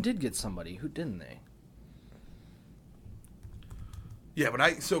 Brooklyn did get somebody. Who didn't they? Yeah, but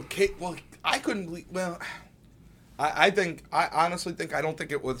I couldn't believe, well, I honestly think, I don't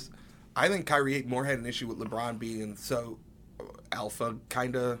think it was, I think Kyrie more had an issue with LeBron being so alpha,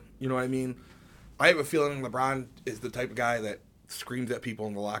 kind of, you know what I mean? I have a feeling LeBron is the type of guy that screams at people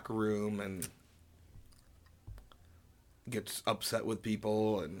in the locker room and gets upset with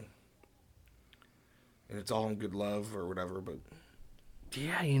people, and it's all in good love or whatever, but...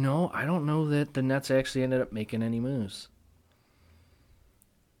 Yeah, I don't know that the Nets actually ended up making any moves.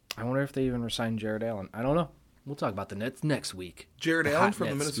 I wonder if they even resigned Jared Allen. I don't know. We'll talk about the Nets next week. Jared Allen from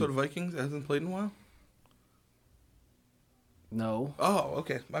the Minnesota Vikings hasn't played in a while? No. Oh,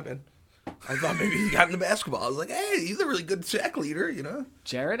 okay. My bad. I thought maybe he got into basketball. I was like, hey, he's a really good sack leader,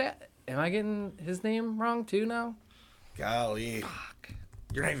 Jared? Am I getting his name wrong too now? Golly. Fuck.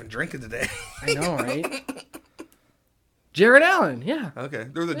 You're not even drinking today. I know, right? Jared Allen, yeah. Okay.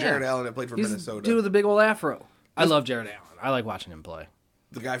 There was a Jared Allen that played for Minnesota. Dude with the big old afro. I love Jared Allen. I like watching him play.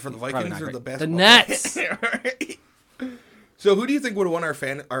 The guy for the Vikings or the basketball? The Nets. Right. So who do you think would have won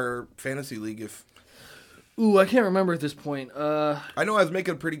our fantasy league if... Ooh, I can't remember at this point. I know I was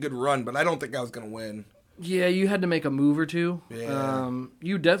making a pretty good run, but I don't think I was going to win. Yeah, you had to make a move or two. Yeah.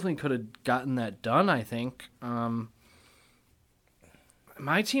 You definitely could have gotten that done, I think.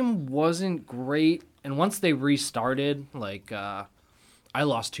 My team wasn't great, and once they restarted, I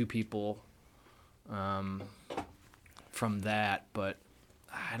lost 2 people from that, but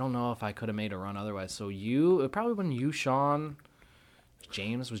I don't know if I could have made a run otherwise. So it probably when you, Sean,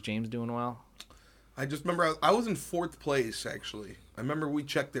 was James doing well? I just remember I was in 4th place, actually. I remember we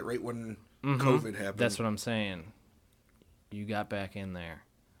checked it right when COVID happened. That's what I'm saying. You got back in there.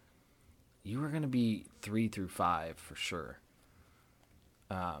 You were going to be 3 through 5 for sure.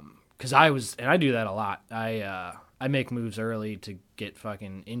 Because I do that a lot. I make moves early to get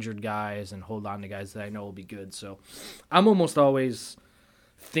fucking injured guys and hold on to guys that I know will be good. So I'm almost always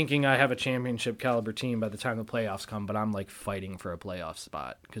thinking I have a championship caliber team by the time the playoffs come, but I'm like fighting for a playoff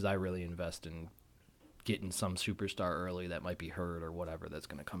spot because I really invest in getting some superstar early that might be hurt or whatever that's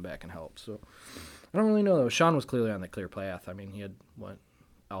going to come back and help. So I don't really know though. Sean was clearly on the clear path. I mean, he had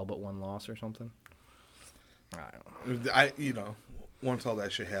all but 1 loss or something. I don't know. Once all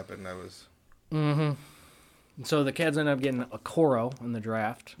that shit happened, I was... Mm-hmm. So the Cavs ended up getting a Coro in the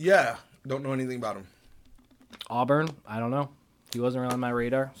draft. Yeah. Don't know anything about him. Auburn, I don't know. He wasn't really on my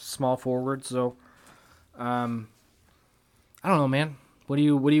radar. Small forward, so... I don't know, man. What do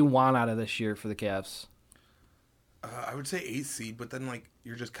you want out of this year for the Cavs? I would say 8th seed, but then,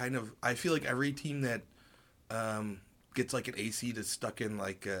 you're just kind of... I feel like every team that gets, an 8th seed is stuck in,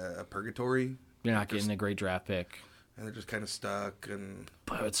 a purgatory. You're not getting a great draft pick. And they're just kind of stuck.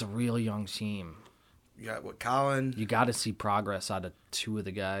 But it's a real young team. You got, Colin? You got to see progress out of 2 of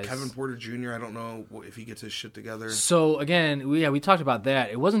the guys. Kevin Porter Jr., I don't know if he gets his shit together. So, again, we talked about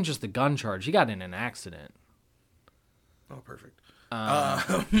that. It wasn't just the gun charge. He got in an accident. Oh, perfect.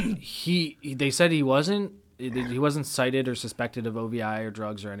 They said he wasn't cited or suspected of OVI or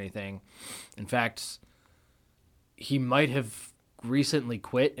drugs or anything. In fact, he might have recently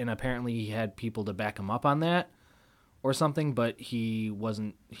quit, and apparently he had people to back him up on that or something, but he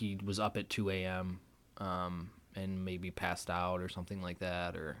wasn't. He was up at 2 a.m. And maybe passed out or something like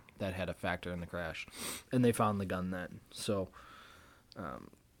that, or that had a factor in the crash. And they found the gun then. So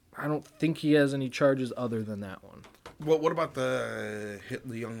I don't think he has any charges other than that one. Well, what about the hit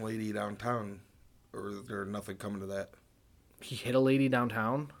the young lady downtown? Or is there nothing coming to that? He hit a lady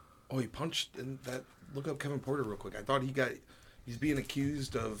downtown? Oh, he punched in that. Look up Kevin Porter real quick. I thought he's being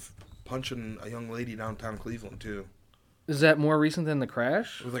accused of punching a young lady downtown Cleveland, too. Is that more recent than the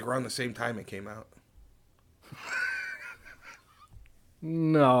crash? It was around the same time it came out.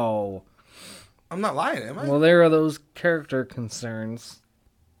 No. I'm not lying, am I? Well, there are those character concerns.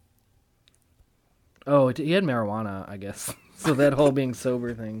 Oh, he had marijuana, I guess. So that whole being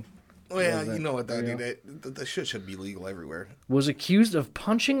sober thing. Oh, yeah, you know what, the shit should be legal everywhere. Was accused of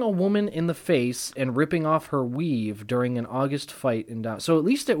punching a woman in the face and ripping off her weave during an August fight in down. So at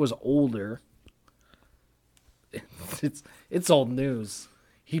least it was older. It's old news.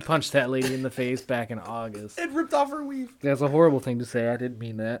 He punched that lady in the face back in August. It ripped off her weave. That's a horrible thing to say. I didn't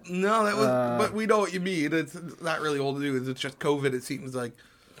mean that. No, that was. But we know what you mean. It's not really old news. It's just COVID. It seems like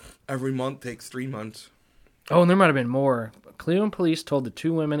every month takes 3 months. Oh, and there might have been more. Cleveland police told the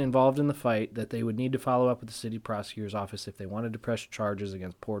 2 women involved in the fight that they would need to follow up with the city prosecutor's office if they wanted to press charges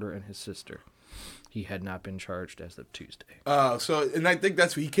against Porter and his sister. He had not been charged as of Tuesday. And I think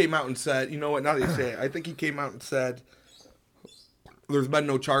that's what he came out and said. You know what? Now that you say it, I think he came out and said there's been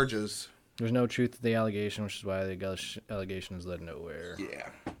no charges. There's no truth to the allegation, which is why the allegation has led nowhere. Yeah.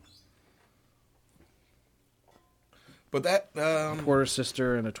 But that... Porter's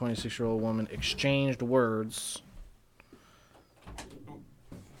sister and a 26-year-old woman exchanged words.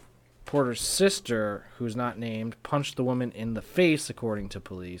 Porter's sister, who's not named, punched the woman in the face, according to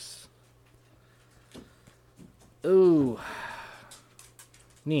police. Ooh.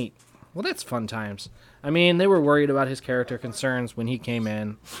 Neat. Well, that's fun times. I mean, they were worried about his character concerns when he came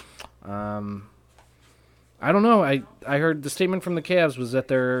in. I don't know. I heard the statement from the Cavs was that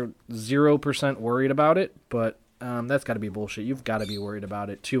they're 0% worried about it, but that's got to be bullshit. You've got to be worried about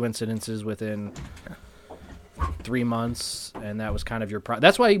it. 2 incidences within 3 months, and that was kind of your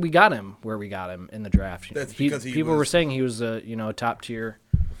that's why we got him where we got him in the draft. That's because people were saying he was a top tier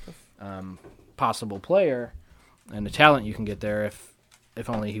possible player and the talent you can get there if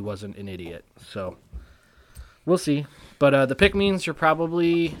only he wasn't an idiot. So we'll see. But the pick means you're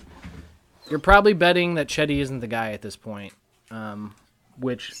probably betting that Chetty isn't the guy at this point,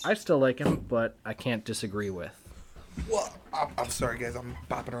 which I still like him, but I can't disagree with. Well, I'm sorry, guys. I'm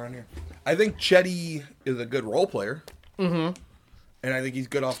bopping around here. I think Chetty is a good role player. Mm-hmm. And I think he's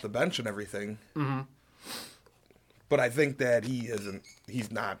good off the bench and everything. Mm-hmm. But I think that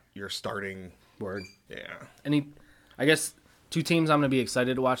he's not your starting... Word. Yeah. And I guess 2 teams I'm going to be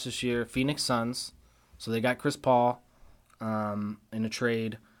excited to watch this year. Phoenix Suns. So they got Chris Paul in a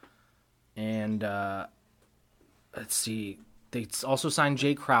trade. And let's see. They also signed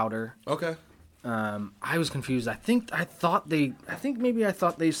Jay Crowder. Okay. I was confused. I think they thought they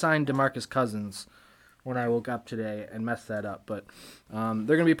signed DeMarcus Cousins when I woke up today and messed that up. But they're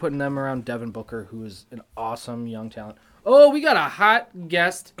going to be putting them around Devin Booker, who is an awesome young talent. Oh, we got a hot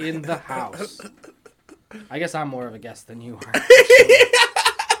guest in the house. I guess I'm more of a guest than you are.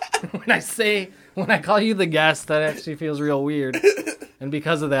 When I call you the guest, that actually feels real weird. And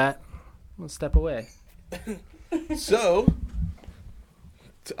because of that, I'm going to step away. So,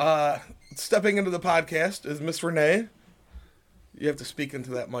 stepping into the podcast is Miss Renee. You have to speak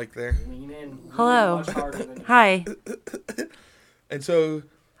into that mic there. Lean in. Hello. Hi. And so,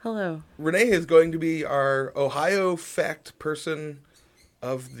 Hello. Renee is going to be our Ohio fact person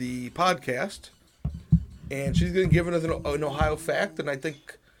of the podcast. And she's going to give us an Ohio fact, and I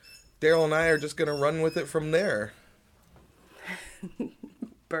think Daryl and I are just going to run with it from there.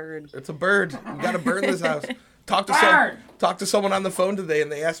 Bird. It's a bird. You got a bird in this house. Talked to someone on the phone today,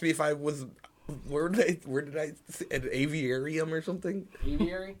 and they asked me if I was... Where did I say? An aviarium or something?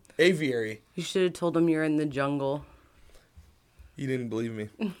 Aviary? Aviary. You should have told him you're in the jungle. You didn't believe me.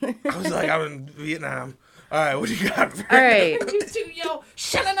 I was like, I'm in Vietnam. All right, what do you got? All right. You two, yo.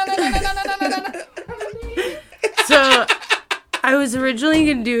 So, I was originally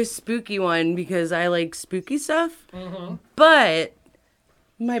going to do a spooky one because I like spooky stuff. Mm-hmm. But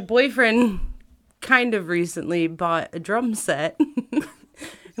my boyfriend kind of recently bought a drum set.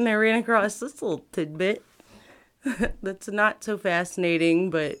 And I ran across this little tidbit that's not so fascinating,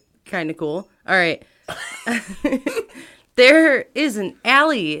 but kind of cool. All right. There is an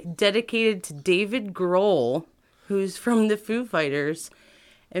alley dedicated to David Grohl, who's from the Foo Fighters.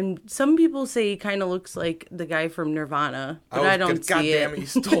 And some people say he kind of looks like the guy from Nirvana, but I don't see it. God damn it, you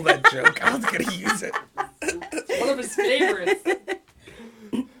stole that joke. I was going to use it. One of his favorites.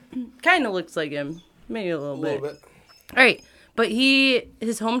 Kind of looks like him. Maybe a little bit. All right. But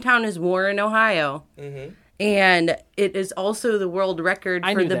his hometown is Warren, Ohio. Mm-hmm. And it is also the world record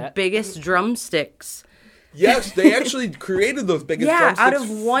for the biggest drumsticks. Yes, they actually created those biggest drumsticks. Yeah, out of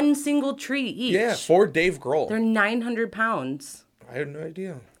one single tree each. Yeah, for Dave Grohl. They're 900 pounds. I had no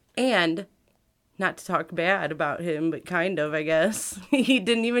idea. And, not to talk bad about him, but kind of, I guess, he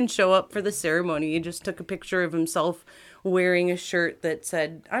didn't even show up for the ceremony. He just took a picture of himself wearing a shirt that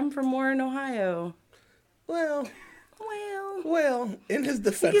said, "I'm from Warren, Ohio." Well, in his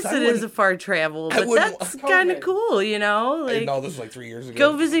defense, I guess it is a far travel, but that's kind of cool, you know? Like, no, this was like 3 years ago.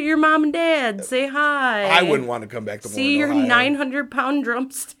 Go visit your mom and dad. Say hi. I wouldn't want to come back to Warren, See your Ohio. 900-pound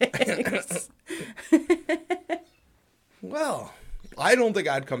drumsticks. Well, I don't think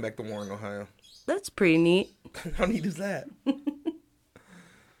I'd come back to Warren, Ohio. That's pretty neat. How neat is that?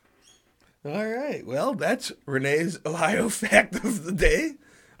 All right. Well, that's Renee's Ohio fact of the day.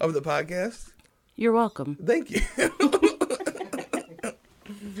 of the podcast. You're welcome. Thank you.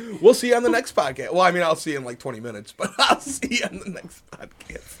 We'll see you on the next podcast. Well, I mean, I'll see you in like 20 minutes, but I'll see you on the next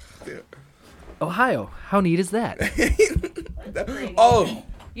podcast. Yeah. Ohio, how neat is that? Oh,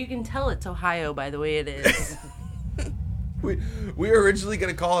 You can tell it's Ohio by the way it is. we were originally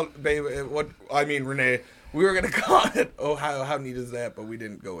gonna call it, babe. Renee. We were gonna call it Ohio. How neat is that? But we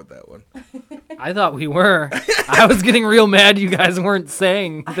didn't go with that one. I thought we were. I was getting real mad you guys weren't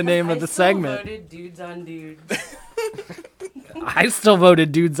saying the name of the segment. I voted dudes on dudes. I still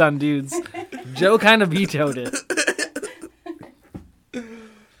voted dudes on dudes. Joe kind of vetoed it.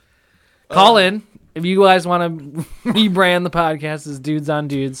 Call in if you guys want to rebrand the podcast as dudes on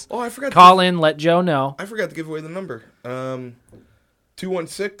dudes. Oh, I forgot. Call in, let Joe know. I forgot to give away the number.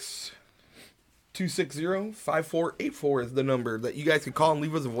 216-260-5484 is the number that you guys can call and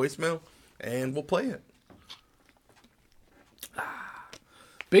leave us a voicemail, and we'll play it.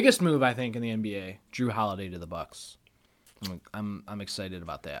 Biggest move I think in the NBA: Drew Holiday to the Bucks. I'm excited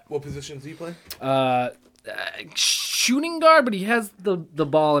about that. What position does he play? Shooting guard, but he has the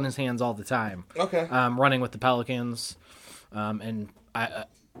ball in his hands all the time. Okay. Running with the Pelicans, and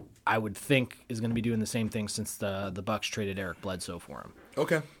I would think is going to be doing the same thing since the Bucks traded Eric Bledsoe for him.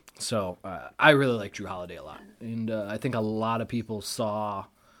 Okay. So I really like Drew Holiday a lot, and I think a lot of people saw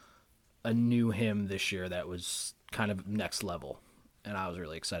a new him this year that was kind of next level, and I was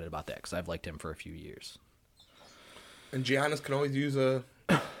really excited about that because I've liked him for a few years. And Giannis can always use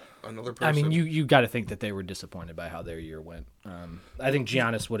another person. I mean, you got to think that they were disappointed by how their year went. I think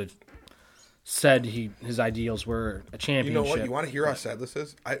Giannis would have said his ideals were a championship. You know what? You want to hear how sad this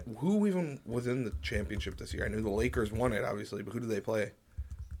is? Who even was in the championship this year? I knew the Lakers won it, obviously, but who did they play?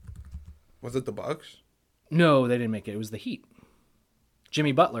 Was it the Bucks? No, they didn't make it. It was the Heat.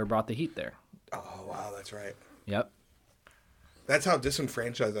 Jimmy Butler brought the Heat there. Oh, wow, that's right. Yep. That's how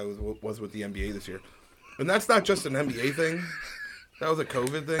disenfranchised I was with the NBA this year. And that's not just an NBA thing. That was a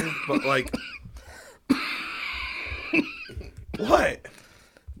COVID thing. But, like... What?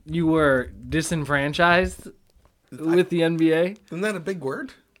 You were disenfranchised with the NBA? Isn't that a big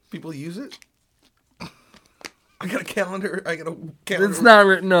word? People use it? I got a calendar. It's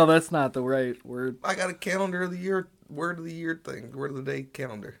not. No, that's not the right word. I got a calendar of the year, word of the year thing, word of the day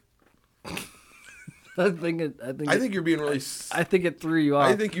calendar. I think you're being really. I think it threw you off.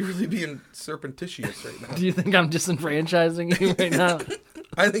 I think you're really being surreptitious right now. Do you think I'm disenfranchising you right now?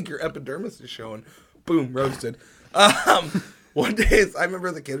 I think your epidermis is showing. Boom, roasted. One day, I remember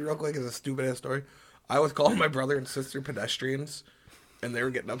as a kid, real quick, it's a stupid ass story. I was calling my brother and sister pedestrians, and they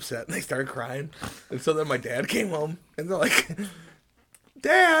were getting upset, and they started crying. And so then my dad came home, and they're like,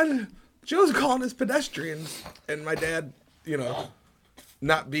 "Dad, Joe's calling us pedestrians." And my dad,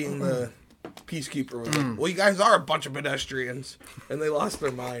 not being the peacekeeper, was like, "Well, you guys are a bunch of pedestrians," and they lost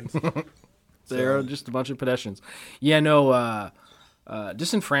their minds. They're just a bunch of pedestrians. Yeah, no.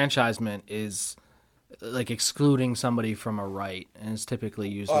 Disenfranchisement is like excluding somebody from a right, and it's typically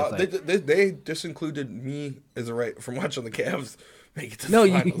used with like... They just included me as a right from watching the Cavs make it to the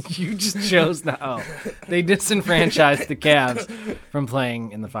finals. You just chose now. Oh, they disenfranchised the Cavs from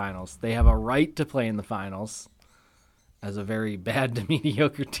playing in the finals. They have a right to play in the finals as a very bad to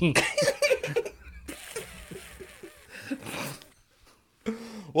mediocre team.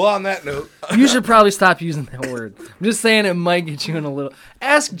 Well, on that note... You should probably stop using that word. I'm just saying it might get you in a little...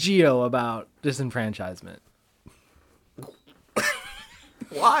 Ask Gio about disenfranchisement.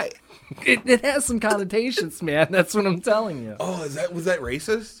 Why? It has some connotations, man. That's what I'm telling you. Oh, was that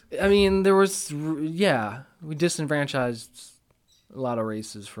racist? I mean, we disenfranchised a lot of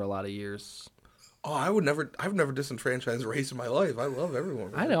races for a lot of years. Oh, I've never disenfranchised a race in my life. I love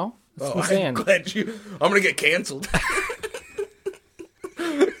everyone. I know. That's Oh, what I'm saying. I'm glad I'm gonna get canceled.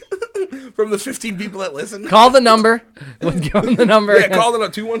 From the 15 people that listen. Call the number. We'll give them the number. Yeah, call them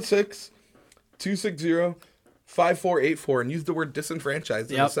up 216-260-5484 and use the word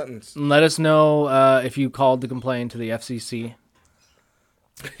disenfranchised in a sentence. And let us know if you called to complain to the FCC.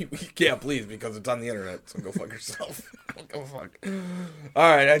 Yeah, please, because it's on the internet, so go fuck yourself. Go fuck.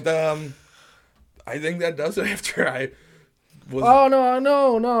 All right, I think that does it after I was... Oh,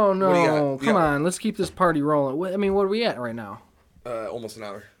 no. Come Yeah. on. Let's keep this party rolling. What are we at right now? Almost an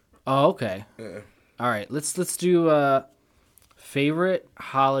hour. Oh, okay. Yeah. All right. Let's do favorite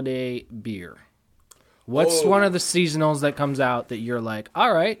holiday beer. What's one of the seasonals that comes out that you're like,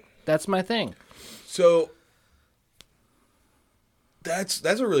 all right, that's my thing? So, That's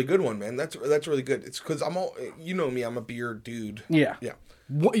a really good one, man. That's really good. It's because you know me, I'm a beer dude. Yeah. Yeah.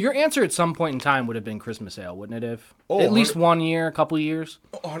 Your answer at some point in time would have been Christmas ale, wouldn't it have? Oh, At least 1 year, a couple years.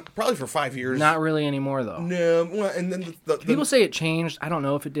 Probably for 5 years. Not really anymore, though. No, well, and then People say it changed. I don't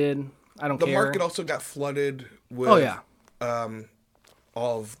know if it did. I don't the care. market also got flooded with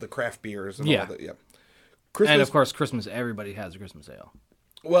all of the craft beers and all that. Yeah. Christmas, and of course, Christmas. Everybody has a Christmas ale.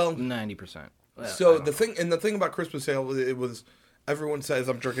 well, 90%. so the thing about Christmas ale, it was everyone says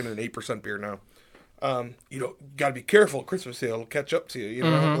I'm drinking an 8% beer now. Got to be careful. Christmas ale will catch up to you. You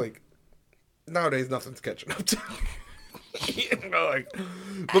know, like nowadays nothing's catching up to you.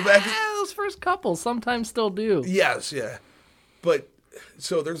 But back those first couple sometimes still do. yes, yeah. But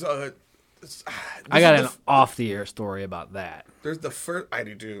so there's a. I got an off the air story about that. There's the first. I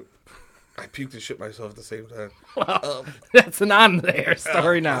do too. I puked and shit myself at the same time. Well, that's an on the air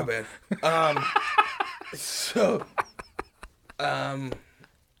story now. My bad.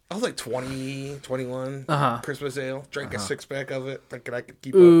 I was like 20, 21. Christmas ale. Drank a 6-pack of it, thinking I could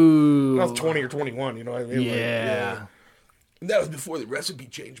keep up. Ooh. I was 20 or 21, you know what I mean? Yeah. And that was before the recipe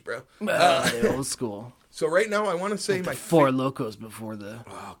changed, bro. The old school. So right now, I want to say my... Four Locos before the...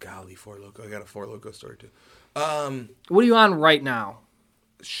 Oh, golly, Four Loko. I got a Four Loko story, too. What are you on right now?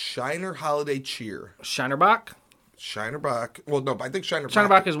 Shiner Holiday Cheer. Shinerbach? Shinerbach. Well, no, but I think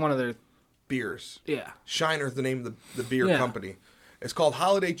Shinerbach is one of their... beers. Yeah. Shiner is the name of the beer company. It's called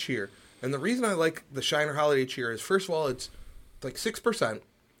Holiday Cheer. And the reason I like the Shiner Holiday Cheer is, first of all, it's like 6%.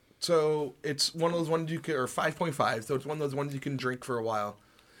 So it's one of those ones you can, or 5.5. So it's one of those ones you can drink for a while.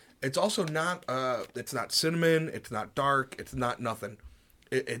 It's also not, it's not cinnamon. It's not dark. It's not nothing.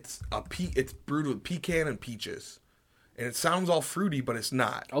 It's brewed with pecan and peaches. And it sounds all fruity, but it's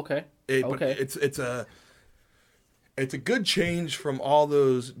not. Okay. But it's a good change from all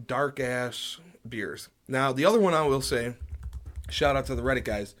those dark ass beers. Now, the other one I will say, shout out to the Reddit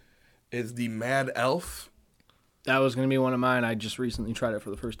guys, is the Mad Elf. That was going to be one of mine. I just recently tried it for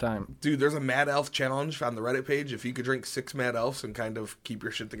the first time. Dude, there's a Mad Elf challenge on the Reddit page. If you could drink 6 Mad Elves and kind of keep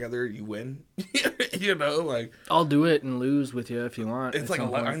your shit together, you win. You know, like... I'll do it and lose with you if you want. It's like,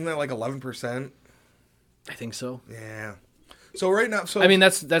 isn't that like 11%? I think so. Yeah. So right now... I mean,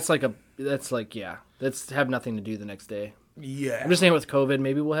 that's have nothing to do the next day. Yeah. I'm just saying with COVID,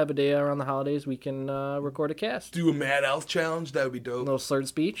 maybe we'll have a day around the holidays we can record a cast. Do a Mad Elf challenge. That would be dope. A little slurred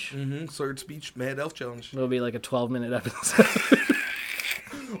speech. Mm-hmm. Slurred speech. Mad Elf challenge. It'll be like a 12-minute episode.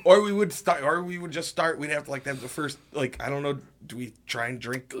 Or we would just start. We'd have to have the first, I don't know. Do we try and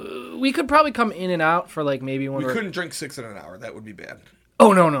drink? We could probably come in and out for maybe one. We couldn't drink 6 in an hour. That would be bad.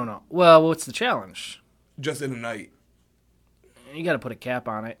 Oh, no. Well, what's the challenge? Just in a night. You got to put a cap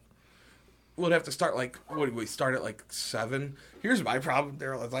on it. We'd have to start what do we start at 7? Here's my problem,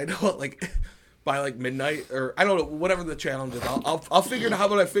 Daryl, is I know by midnight, or I don't know, whatever the challenge is, I'll figure it out. How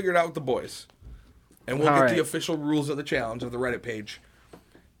about I figure it out with the boys, and we'll get the official rules of the challenge of the Reddit page,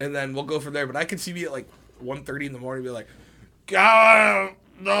 and then we'll go from there. But I could see me at 1:30 in the morning, be like, God,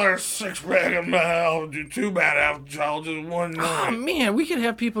 another 6-pack of Mad Elf, do 2 Mad Elf challenges one night. Oh man, we could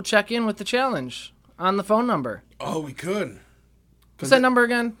have people check in with the challenge on the phone number. Oh, we could. What's that number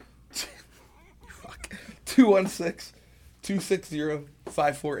again?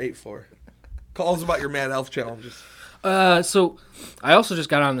 216-260-5484. Call us about your Mad Elf challenges. So I also just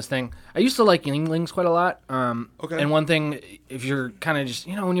got on this thing. I used to like Yinglings quite a lot. Okay. And one thing, if you're kind of just,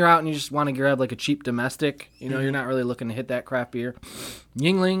 when you're out and you just want to grab a cheap domestic, you're not really looking to hit that craft beer.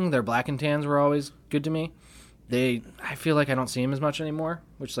 Yingling, their black and tans were always good to me. I feel like I don't see them as much anymore,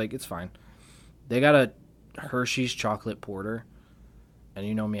 which it's fine. They got a Hershey's chocolate porter, and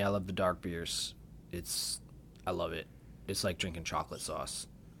you know me, I love the dark beers. I love it. It's like drinking chocolate sauce.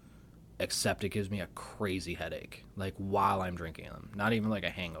 Except it gives me a crazy headache. While I'm drinking them. Not even a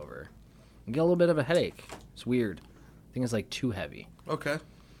hangover. I get a little bit of a headache. It's weird. I think it's too heavy. Okay.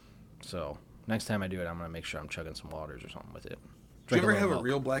 So, next time I do it, I'm going to make sure I'm chugging some waters or something with it. Do you ever have a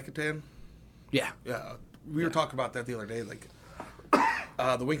real black and tan? Yeah. Yeah. We were talking about that the other day.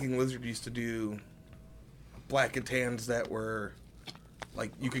 The Winking Lizard used to do black and tans that were...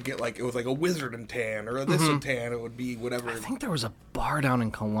 you could get, it was a wizard and tan, or this and tan, it would be whatever. I think there was a bar down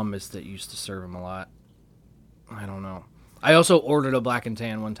in Columbus that used to serve them a lot. I don't know. I also ordered a black and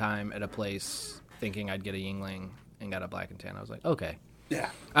tan one time at a place, thinking I'd get a Yingling, and got a black and tan. I was like, okay. Yeah.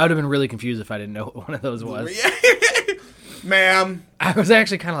 I would have been really confused if I didn't know what one of those was. Ma'am. I was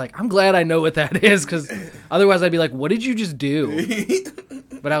actually kind of I'm glad I know what that is, because otherwise I'd be like, what did you just do?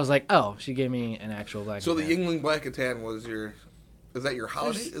 But I was like, oh, she gave me an actual black and tan. So the Yingling black and tan was your... Is that your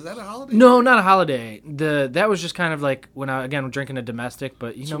holiday? Is that a holiday? No, not a holiday. That was just kind of when I, again, drinking a domestic,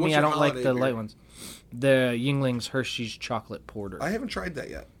 but me, I don't like the light ones. The Yingling's Hershey's Chocolate Porter. I haven't tried that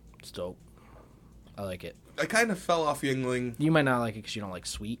yet. It's dope. I like it. I kind of fell off Yingling. You might not like it because you don't like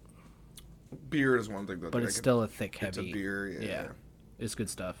sweet. Beer is one thing that. But it's still a thick, heavy. It's a beer, yeah. It's good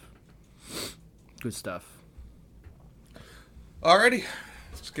stuff. Good stuff. Alrighty.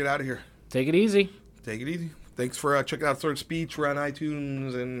 Let's get out of here. Take it easy. Take it easy. Thanks for checking out Third Speech. We're on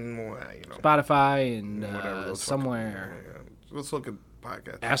iTunes and, Spotify and whatever. somewhere. Let's look at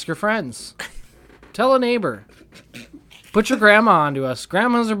podcasts. Ask your friends. Tell a neighbor. Put your grandma onto us.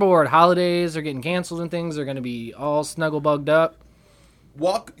 Grandmas are bored. Holidays are getting canceled and things. They're going to be all snuggle bugged up.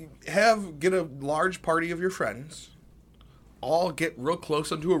 Get a large party of your friends. All get real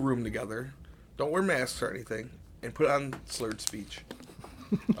close into a room together. Don't wear masks or anything. And put on slurred speech.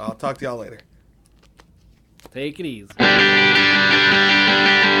 I'll talk to y'all later. Take it easy.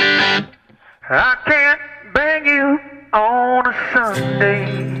 I can't bang you on a Sunday.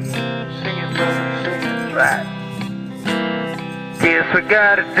 Singing, brother, singing. Right. Guess we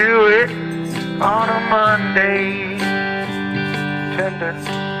gotta do it on a Monday. Tender,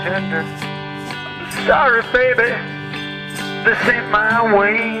 tender. Sorry, baby, this ain't my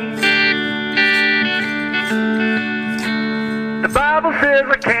way. The Bible says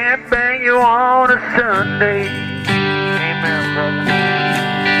I can't bang you on a Sunday. Amen, brother.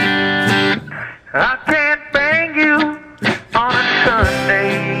 I can't bang you on a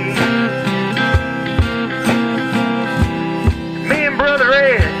Sunday. Me and Brother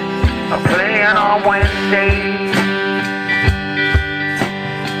Ed are playing on Wednesday.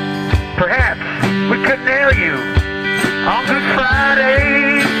 Perhaps we could nail you on Good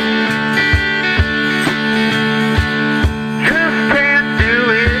Friday. Just can't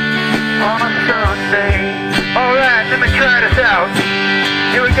do it on a Sunday. Alright, let me try this out.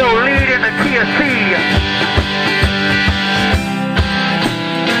 Here we go, lead in the key of C.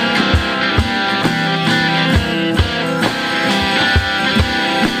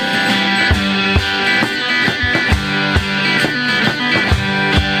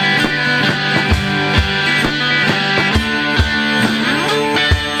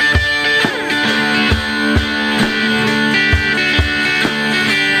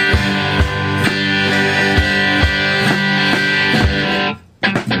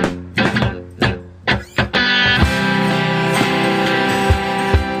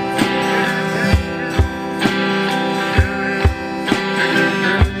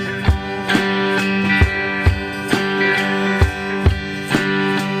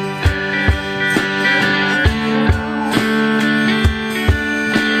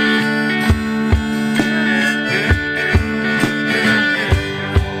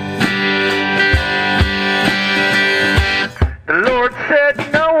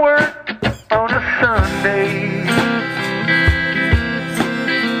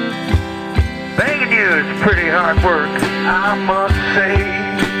 Pretty hard work, I must say.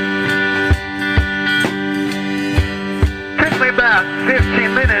 Took me about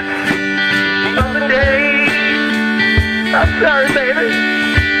 15 minutes of the day. I'm sorry, baby,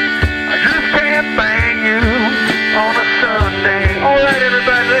 I just can't bang you on a Sunday. Alright,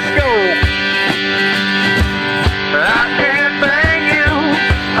 everybody, let's go. I can't bang you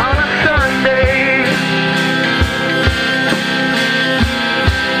on a Sunday.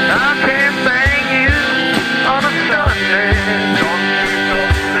 I can't bang you on a Sunday.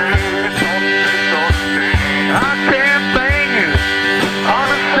 I can't bang you on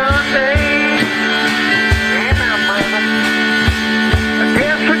a Sunday. Amen, brother. I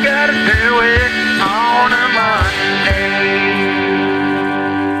guess we gotta do it on a Monday.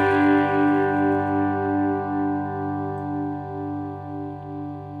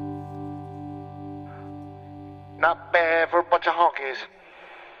 Not bad for a bunch of honkies.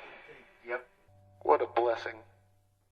 Yep. What a blessing.